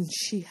 And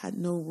she had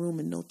no room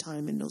and no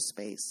time and no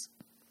space.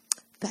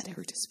 That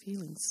hurt his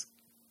feelings.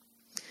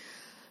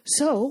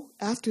 So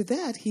after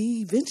that,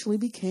 he eventually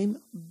became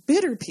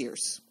bitter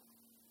Piers,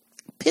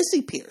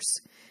 pissy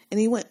Piers. And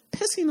he went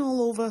pissing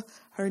all over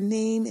her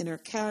name and her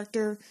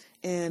character,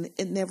 and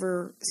it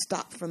never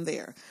stopped from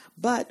there.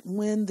 But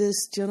when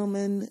this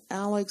gentleman,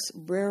 Alex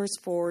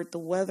Beresford, the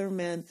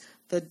weatherman,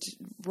 the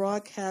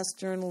broadcast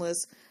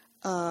journalist,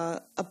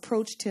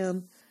 approached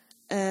him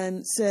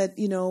and said,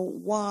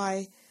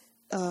 why,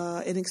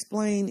 and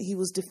explained he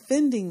was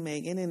defending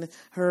Meghan and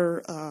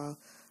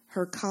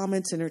her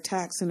comments and her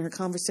attacks and her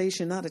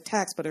conversation, not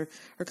attacks, but her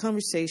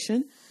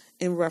conversation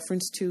in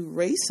reference to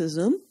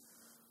racism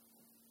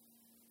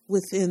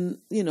within,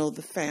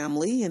 the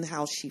family and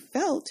how she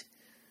felt.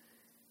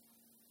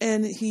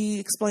 And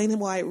he explained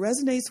why it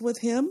resonates with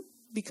him,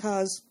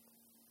 because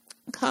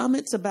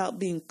comments about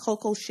being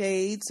cocoa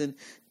shades and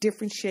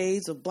different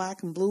shades of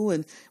black and blue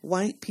and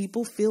white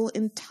people feel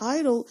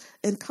entitled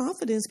and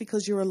confidence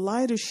because you're a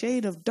lighter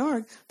shade of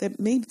dark, that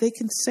maybe they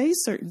can say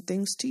certain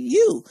things to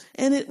you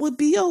and it would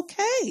be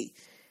okay.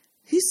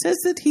 He says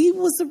that he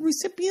was the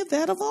recipient of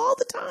that of all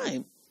the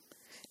time.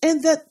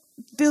 And that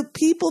the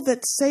people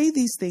that say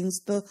these things,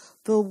 the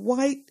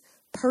white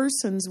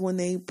persons, when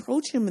they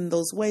approach him in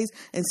those ways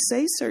and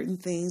say certain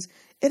things,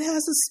 it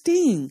has a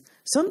sting.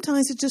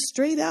 Sometimes it just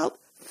straight out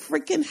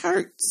freaking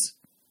hurts.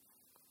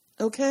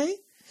 Okay?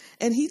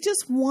 And he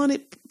just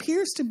wanted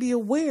Piers to be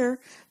aware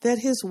that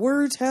his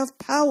words have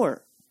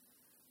power.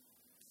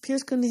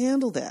 Piers couldn't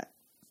handle that.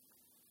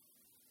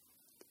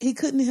 He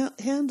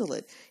couldn't handle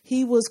it.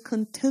 He was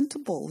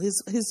contemptible.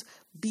 His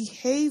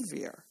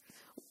behavior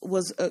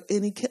was,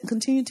 and he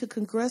continued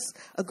to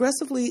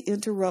aggressively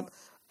interrupt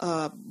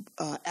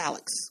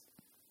Alex.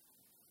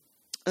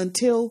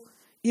 until,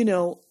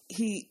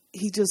 he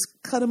just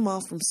cut him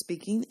off from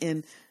speaking.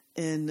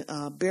 And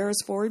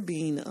Beresford,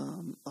 being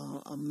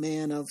a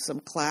man of some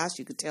class,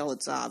 you could tell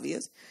it's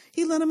obvious,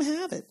 he let him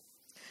have it.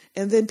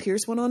 And then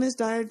Pierce went on his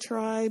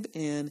diatribe,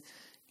 and,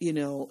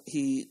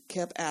 he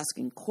kept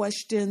asking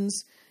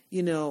questions,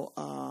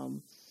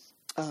 and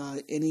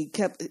he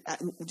kept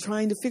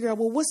trying to figure out,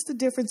 well, what's the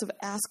difference of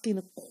asking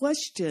a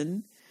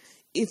question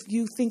if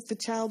you think the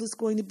child is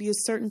going to be a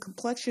certain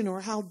complexion,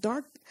 or how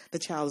dark the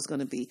child is going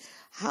to be?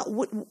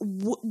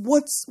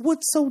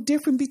 What's so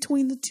different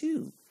between the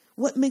two?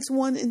 What makes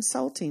one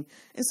insulting?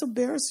 And so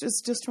Barris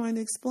is just trying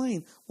to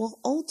explain. Well,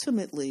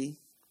 ultimately,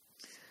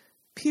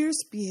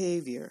 Pierce's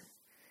behavior,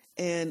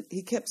 and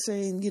he kept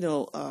saying,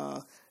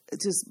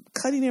 just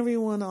cutting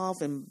everyone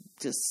off and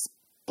just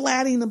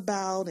splatting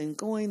about and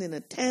going in a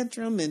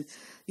tantrum, and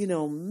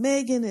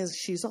Megan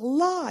she's a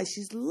lie,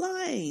 she's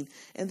lying,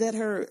 and that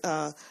her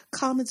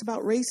comments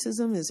about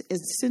racism is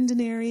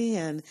incendiary,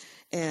 and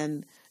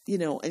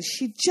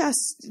she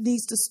just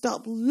needs to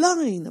stop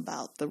lying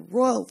about the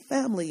royal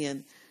family,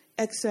 and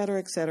et cetera,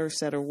 et cetera, et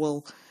cetera.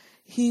 Well,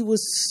 he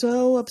was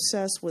so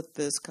obsessed with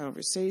this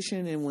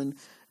conversation, and when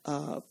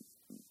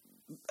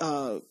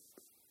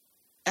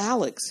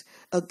Alex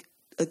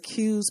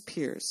accused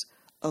Pierce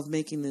of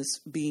making this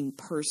being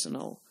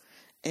personal,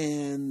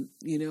 and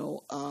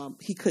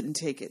he couldn't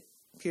take it.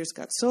 Pierce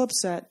got so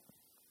upset,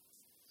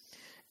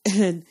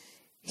 and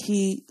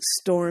he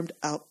stormed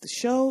out the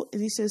show,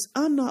 and he says,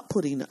 I'm not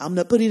putting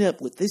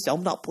up with this.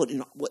 I'm not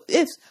putting up with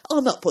this.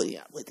 I'm not putting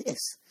up with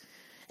this.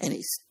 And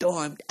he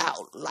stormed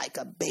out like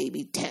a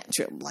baby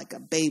tantrum, like a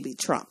baby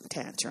Trump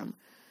tantrum,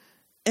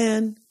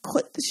 and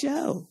quit the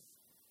show.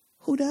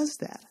 Who does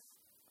that?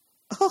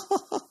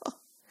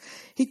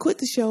 He quit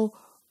the show,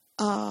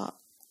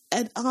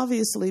 and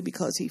obviously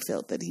because he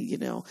felt that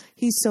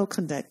he's so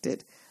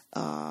connected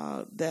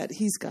that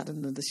he's got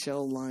another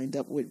show lined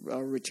up with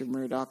Richard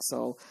Murdoch.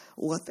 So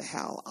what the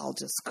hell? I'll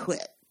just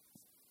quit.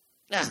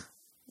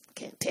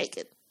 Can't take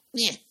it.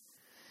 Yeah.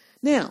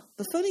 Now,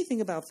 the funny thing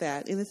about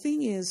that, and the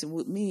thing is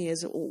with me,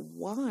 is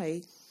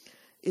why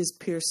is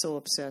Pierce so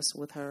obsessed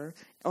with her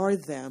or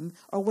them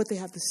or what they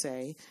have to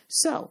say?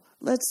 So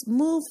let's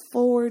move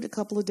forward a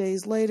couple of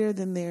days later.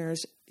 Then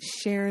there's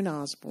Sharon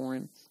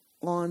Osbourne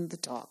on The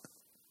Talk.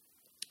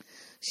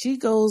 She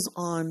goes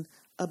on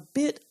a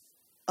bit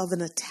of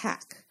an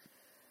attack.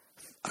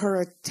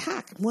 Her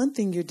attack, one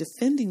thing, you're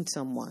defending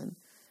someone,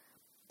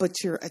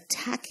 but you're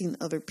attacking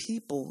other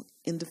people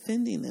in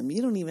defending them.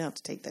 You don't even have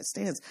to take that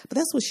stance. But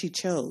that's what she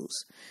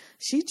chose.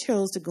 She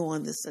chose to go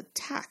on this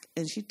attack,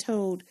 and she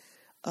told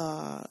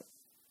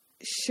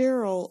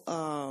Cheryl,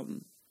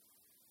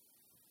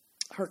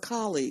 her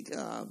colleague,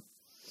 I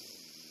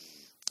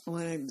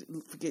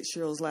forget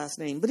Cheryl's last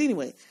name, but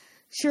anyway,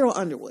 Cheryl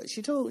Underwood.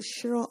 She told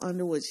Cheryl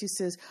Underwood, she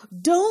says,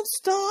 don't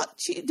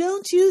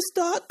you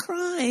start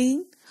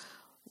crying.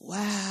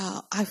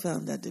 Wow, I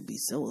found that to be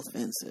so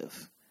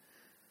offensive,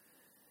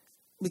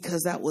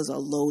 because that was a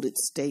loaded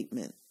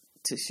statement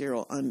to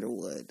Cheryl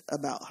Underwood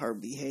about her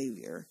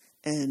behavior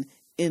and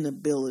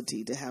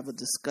inability to have a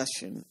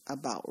discussion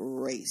about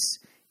race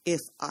if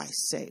I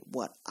say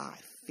what I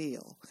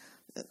feel.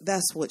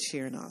 That's what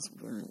Sharon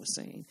Osbourne was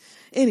saying.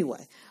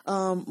 Anyway,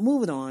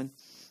 moving on.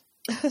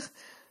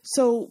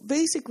 So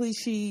basically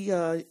she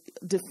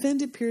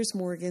defended Piers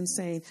Morgan,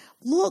 saying,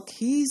 look,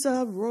 he's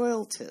a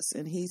royalist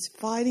and he's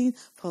fighting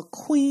for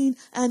Queen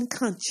and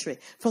country,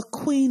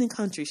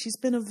 She's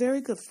been a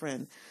very good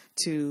friend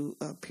to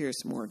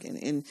Piers Morgan.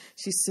 And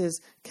she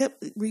says,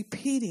 kept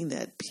repeating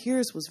that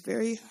Piers was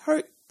very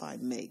hurt by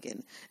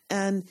Meghan,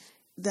 and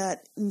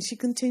she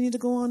continued to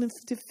go on and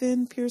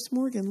defend Piers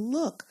Morgan.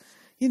 Look,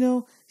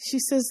 she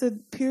says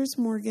that Piers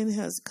Morgan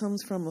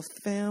comes from a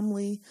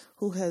family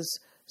who has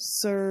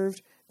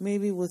served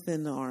maybe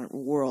within our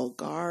Royal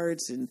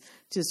Guards and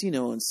just,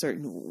 in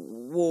certain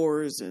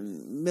wars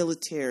and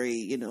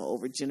military,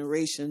 over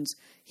generations.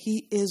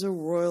 He is a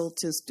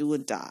royalist, do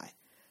and die.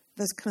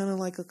 That's kind of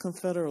like a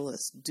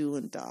Confederalist, do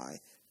and die.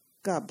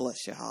 God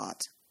bless your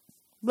heart.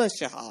 Bless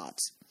your heart.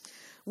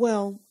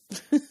 Well,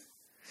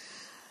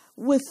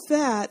 with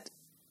that,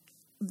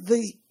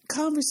 the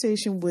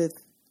conversation with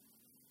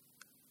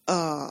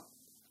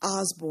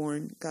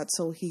Osbourne got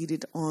so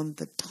heated on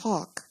The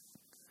Talk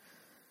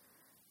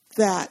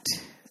that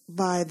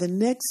by the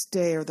next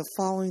day or the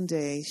following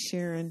day,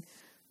 Sharon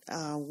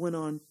went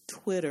on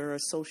Twitter or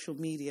social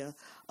media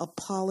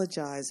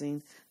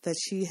apologizing that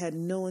she had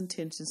no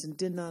intentions and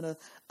did not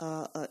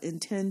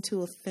intend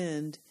to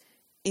offend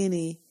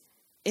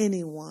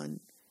anyone,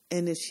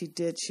 and if she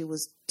did, she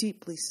was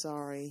deeply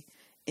sorry.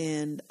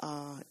 And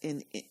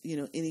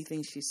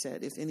anything she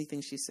said, if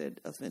anything she said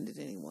offended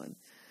anyone.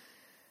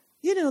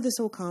 This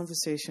whole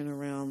conversation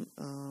around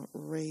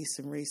race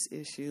and race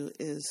issue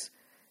is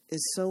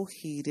so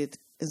heated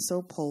and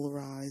so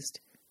polarized.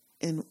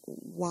 And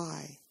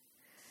why?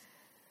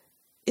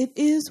 It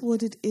is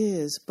what it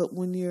is, but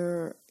when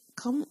you're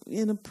come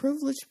in a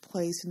privileged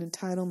place and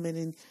entitlement,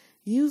 and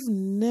you've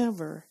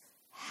never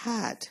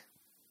had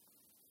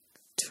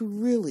to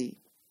really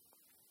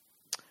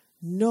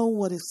know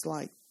what it's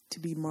like to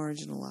be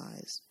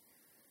marginalized,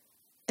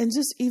 and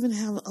just even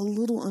have a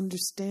little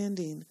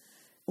understanding.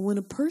 When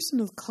a person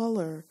of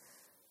color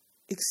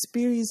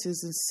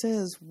experiences and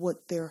says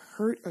what their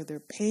hurt or their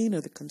pain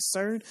or the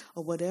concern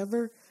or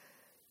whatever,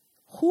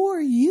 who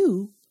are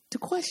you to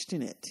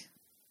question it?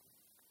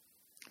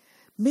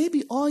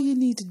 Maybe all you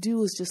need to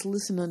do is just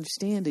listen and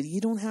understand it.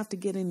 You don't have to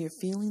get in your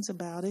feelings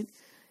about it.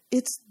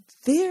 It's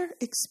their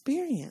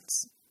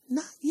experience,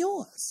 not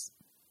yours.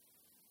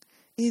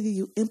 Either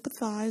you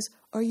empathize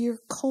or you're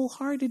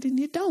cold-hearted and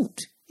you don't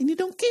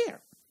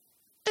care.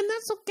 And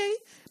that's okay.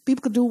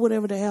 People can do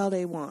whatever the hell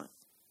they want.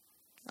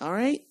 All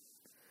right?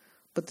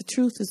 But the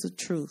truth is the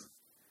truth.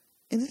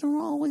 And it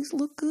don't always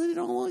look good. It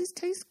don't always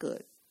taste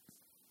good.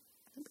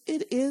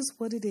 It is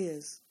what it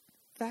is.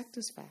 Fact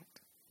is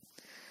fact.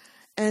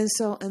 And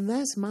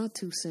that's my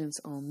 2 cents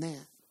on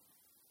that.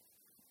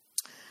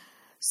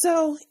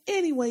 So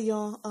anyway,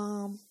 y'all,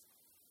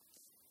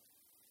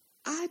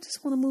 I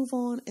just want to move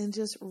on and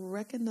just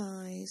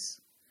recognize,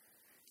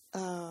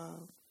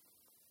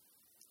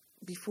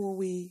 before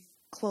we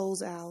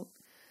close out,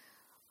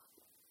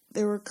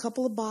 there were a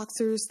couple of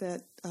boxers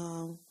that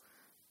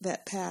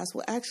passed.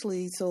 Well,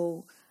 actually,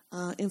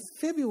 in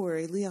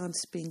February, Leon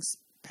Spinks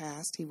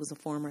passed. He was a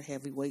former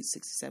heavyweight,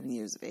 67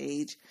 years of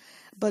age.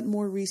 But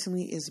more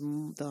recently is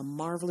the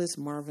marvelous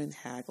Marvin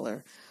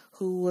Hagler,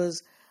 who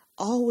was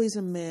always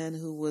a man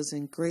who was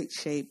in great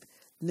shape,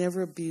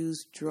 never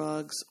abused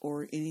drugs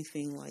or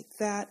anything like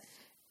that.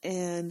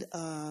 And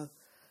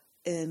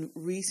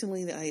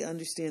recently I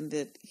understand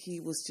that he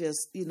was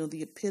just,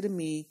 the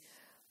epitome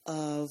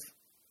of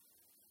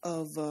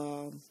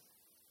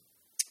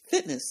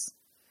fitness.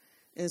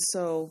 And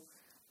so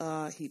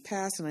he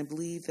passed, and I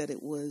believe that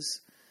it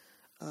was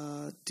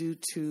due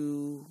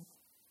to,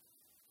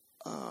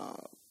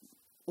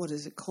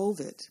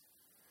 COVID.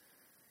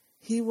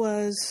 He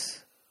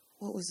was,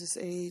 what was his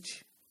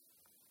age?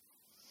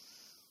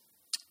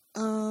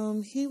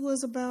 He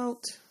was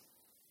about,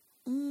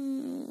 I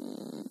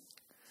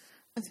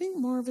think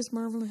Marvin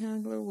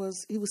Hagler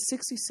he was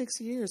 66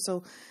 years.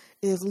 So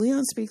if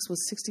Leon Spinks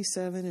was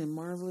 67 and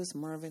Marvelous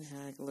Marvin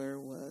Hagler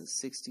was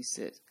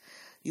 66,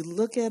 you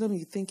look at him,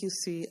 you think you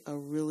see a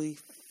really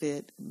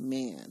fit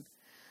man.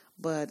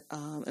 But,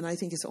 and I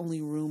think it's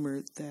only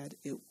rumored that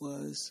it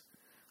was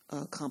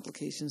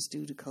complications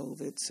due to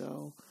COVID.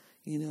 So,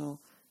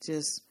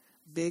 just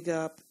big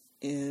up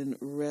and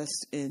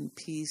rest in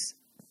peace,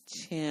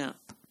 champ,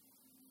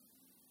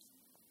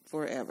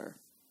 forever.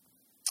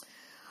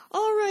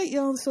 All right,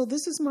 y'all. So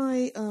this is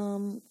my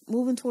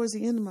moving towards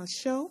the end of my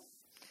show.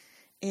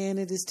 And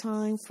it is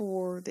time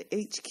for the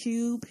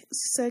H-Cube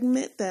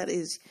segment. That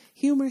is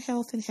humor,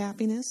 health, and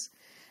happiness.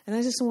 And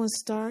I just want to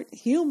start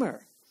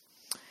humor.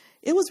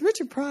 It was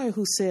Richard Pryor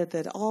who said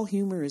that all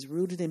humor is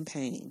rooted in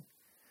pain.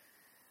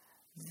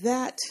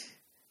 That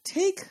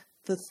take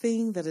the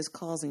thing that is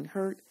causing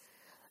hurt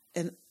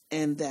and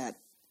that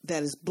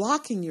is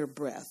blocking your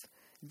breath.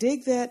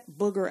 Dig that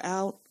booger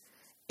out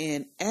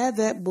and add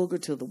that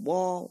booger to the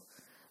wall.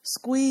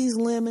 Squeeze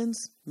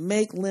lemons,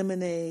 make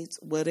lemonades,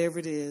 whatever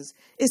it is.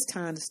 It's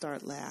time to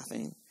start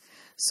laughing.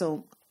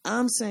 So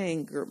I'm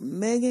saying,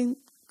 Megan,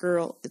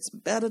 girl, it's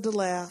better to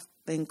laugh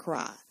than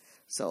cry.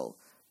 So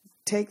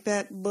take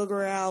that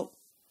booger out,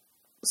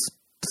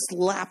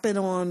 slap it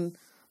on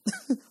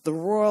the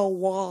royal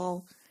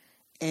wall,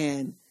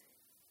 and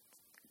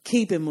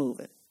keep it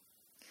moving.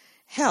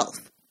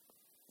 Health.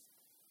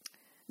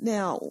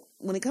 Now,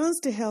 when it comes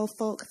to health,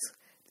 folks,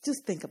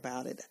 just think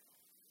about it.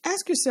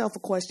 Ask yourself a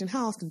question.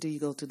 How often do you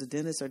go to the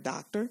dentist or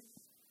doctor?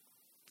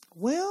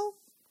 Well,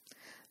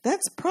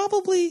 that's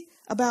probably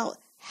about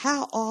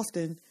how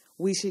often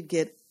we should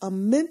get a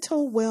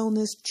mental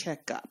wellness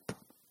checkup.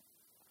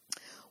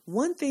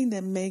 One thing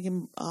that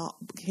Megan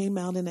came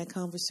out in that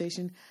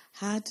conversation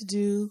had to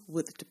do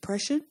with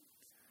depression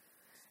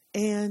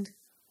and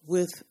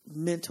with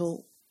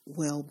mental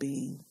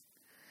well-being.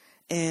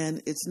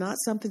 And it's not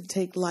something to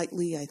take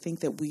lightly. I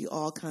think that we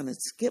all kind of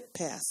skip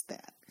past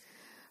that.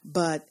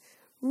 But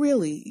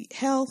really,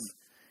 health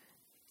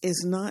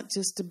is not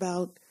just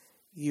about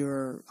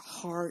your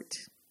heart,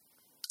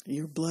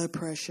 your blood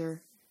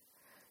pressure,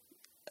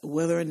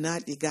 whether or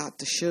not you got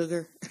the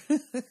sugar.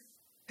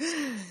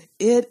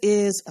 It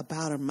is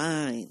about our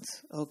minds,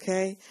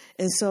 okay?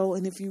 And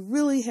if you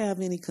really have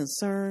any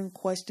concern,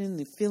 question,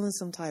 and feeling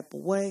some type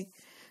of way,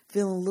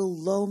 feeling a little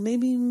low,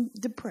 maybe even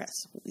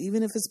depressed,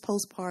 even if it's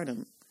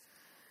postpartum,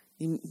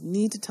 you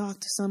need to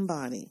talk to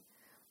somebody.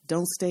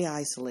 Don't stay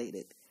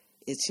isolated.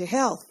 It's your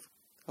health,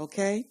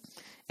 okay?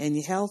 And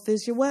your health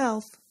is your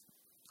wealth,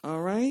 all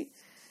right?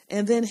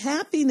 And then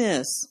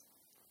happiness.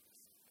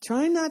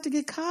 Try not to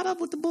get caught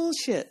up with the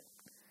bullshit,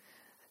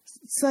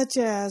 such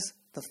as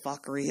the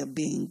fuckery of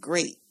being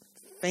great,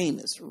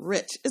 famous,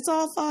 rich. It's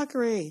all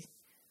fuckery.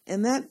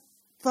 And that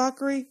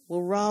fuckery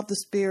will rob the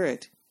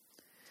spirit.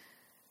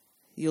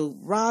 You'll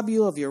rob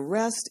you of your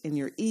rest and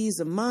your ease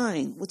of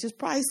mind, which is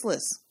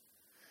priceless.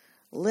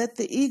 Let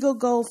the ego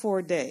go for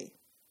a day.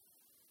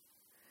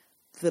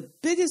 The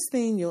biggest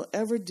thing you'll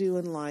ever do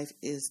in life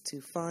is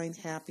to find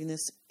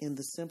happiness in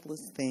the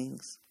simplest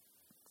things.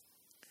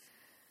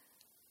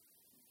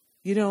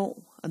 You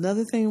know,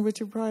 another thing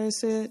Richard Pryor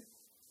said,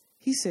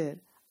 he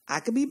said,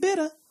 I could be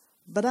bitter,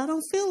 but I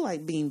don't feel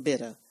like being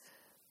bitter.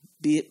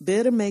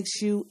 Bitter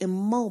makes you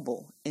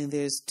immobile, and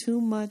there's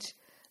too much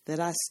that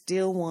I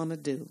still want to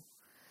do.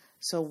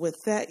 So with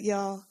that,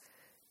 y'all,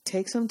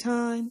 take some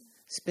time,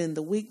 spend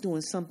the week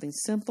doing something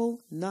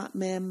simple, not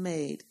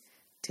man-made.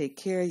 Take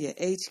care of your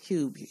H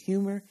cube, your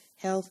humor,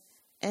 health,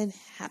 and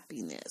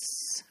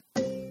happiness.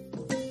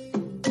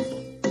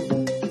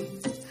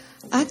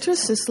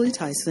 Actress Cicely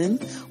Tyson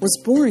was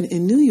born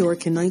in New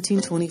York in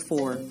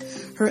 1924.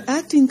 Her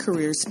acting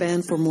career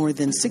spanned for more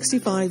than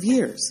 65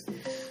 years.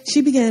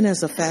 She began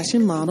as a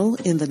fashion model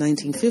in the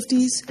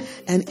 1950s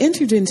and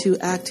entered into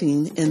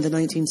acting in the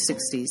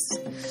 1960s.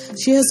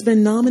 She has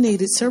been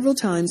nominated several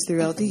times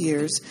throughout the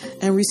years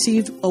and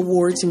received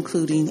awards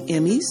including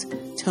Emmys,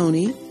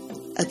 Tony,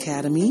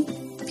 Academy,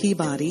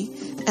 Peabody,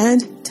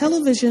 and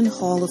Television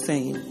Hall of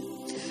Fame.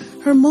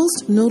 Her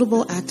most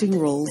notable acting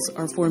roles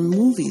are for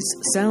movies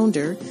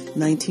Sounder,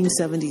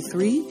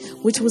 1973,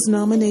 which was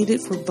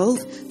nominated for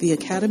both the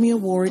Academy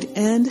Award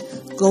and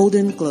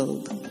Golden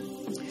Globe.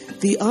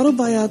 The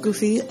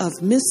Autobiography of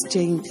Miss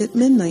Jane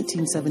Pittman,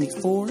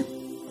 1974,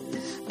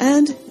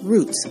 and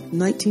Roots,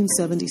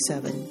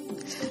 1977.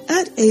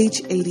 At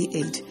age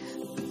 88,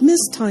 Miss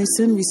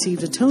Tyson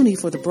received a Tony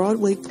for the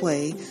Broadway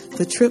play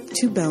The Trip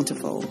to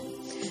Bountiful.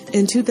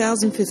 In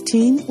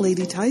 2015,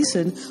 Lady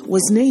Tyson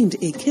was named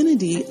a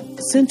Kennedy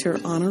Center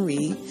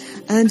honoree,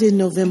 and in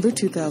November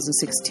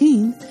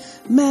 2016,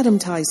 Madam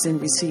Tyson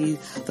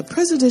received the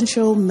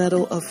Presidential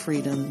Medal of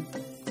Freedom.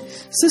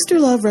 Sister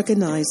Love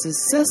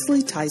recognizes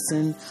Cicely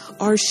Tyson,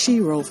 our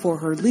shero, for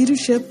her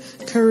leadership,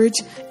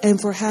 courage, and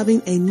for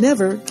having a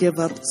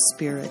never-give-up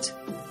spirit.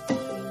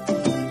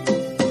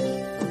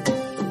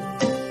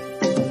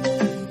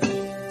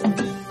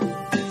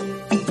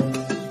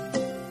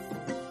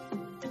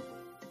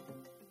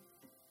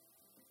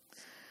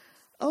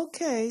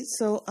 Okay,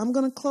 so I'm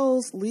going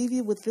to leave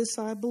you with this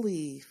I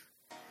believe.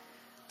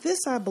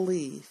 This I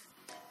believe.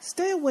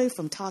 Stay away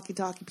from talky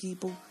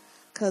people,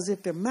 because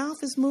if their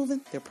mouth is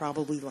moving, they're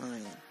probably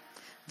lying.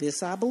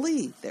 This I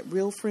believe, that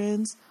real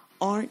friends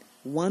aren't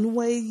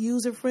one-way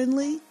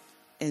user-friendly,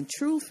 and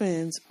true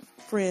friends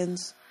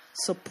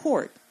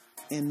support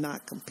and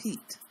not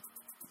compete.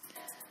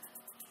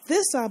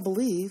 This I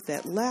believe,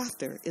 that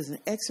laughter is an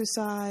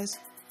exercise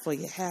for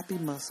your happy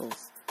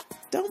muscles.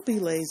 Don't be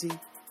lazy.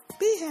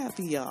 Be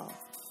happy, y'all.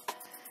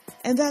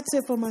 And that's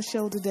it for my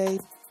show today.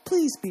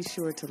 Please be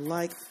sure to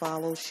like,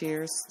 follow,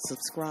 share,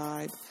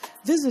 subscribe.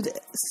 Visit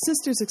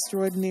Sisters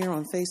Extraordinaire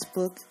on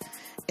Facebook,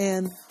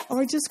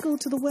 or just go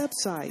to the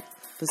website,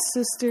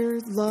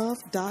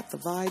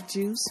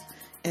 thesisterlove.thevibejuice,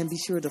 and be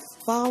sure to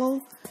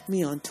follow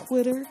me on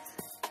Twitter,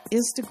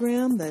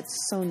 Instagram,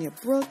 that's Sonia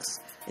Brooks,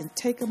 and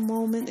take a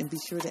moment and be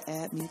sure to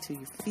add me to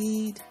your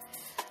feed.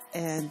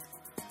 And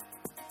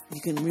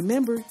you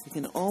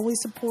can always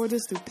support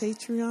us through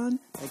Patreon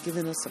by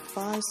giving us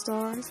 5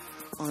 stars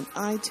on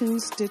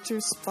iTunes, Stitcher,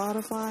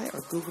 Spotify,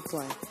 or Google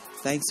Play.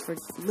 Thanks for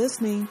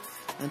listening.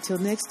 Until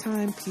next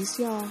time, peace,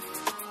 y'all.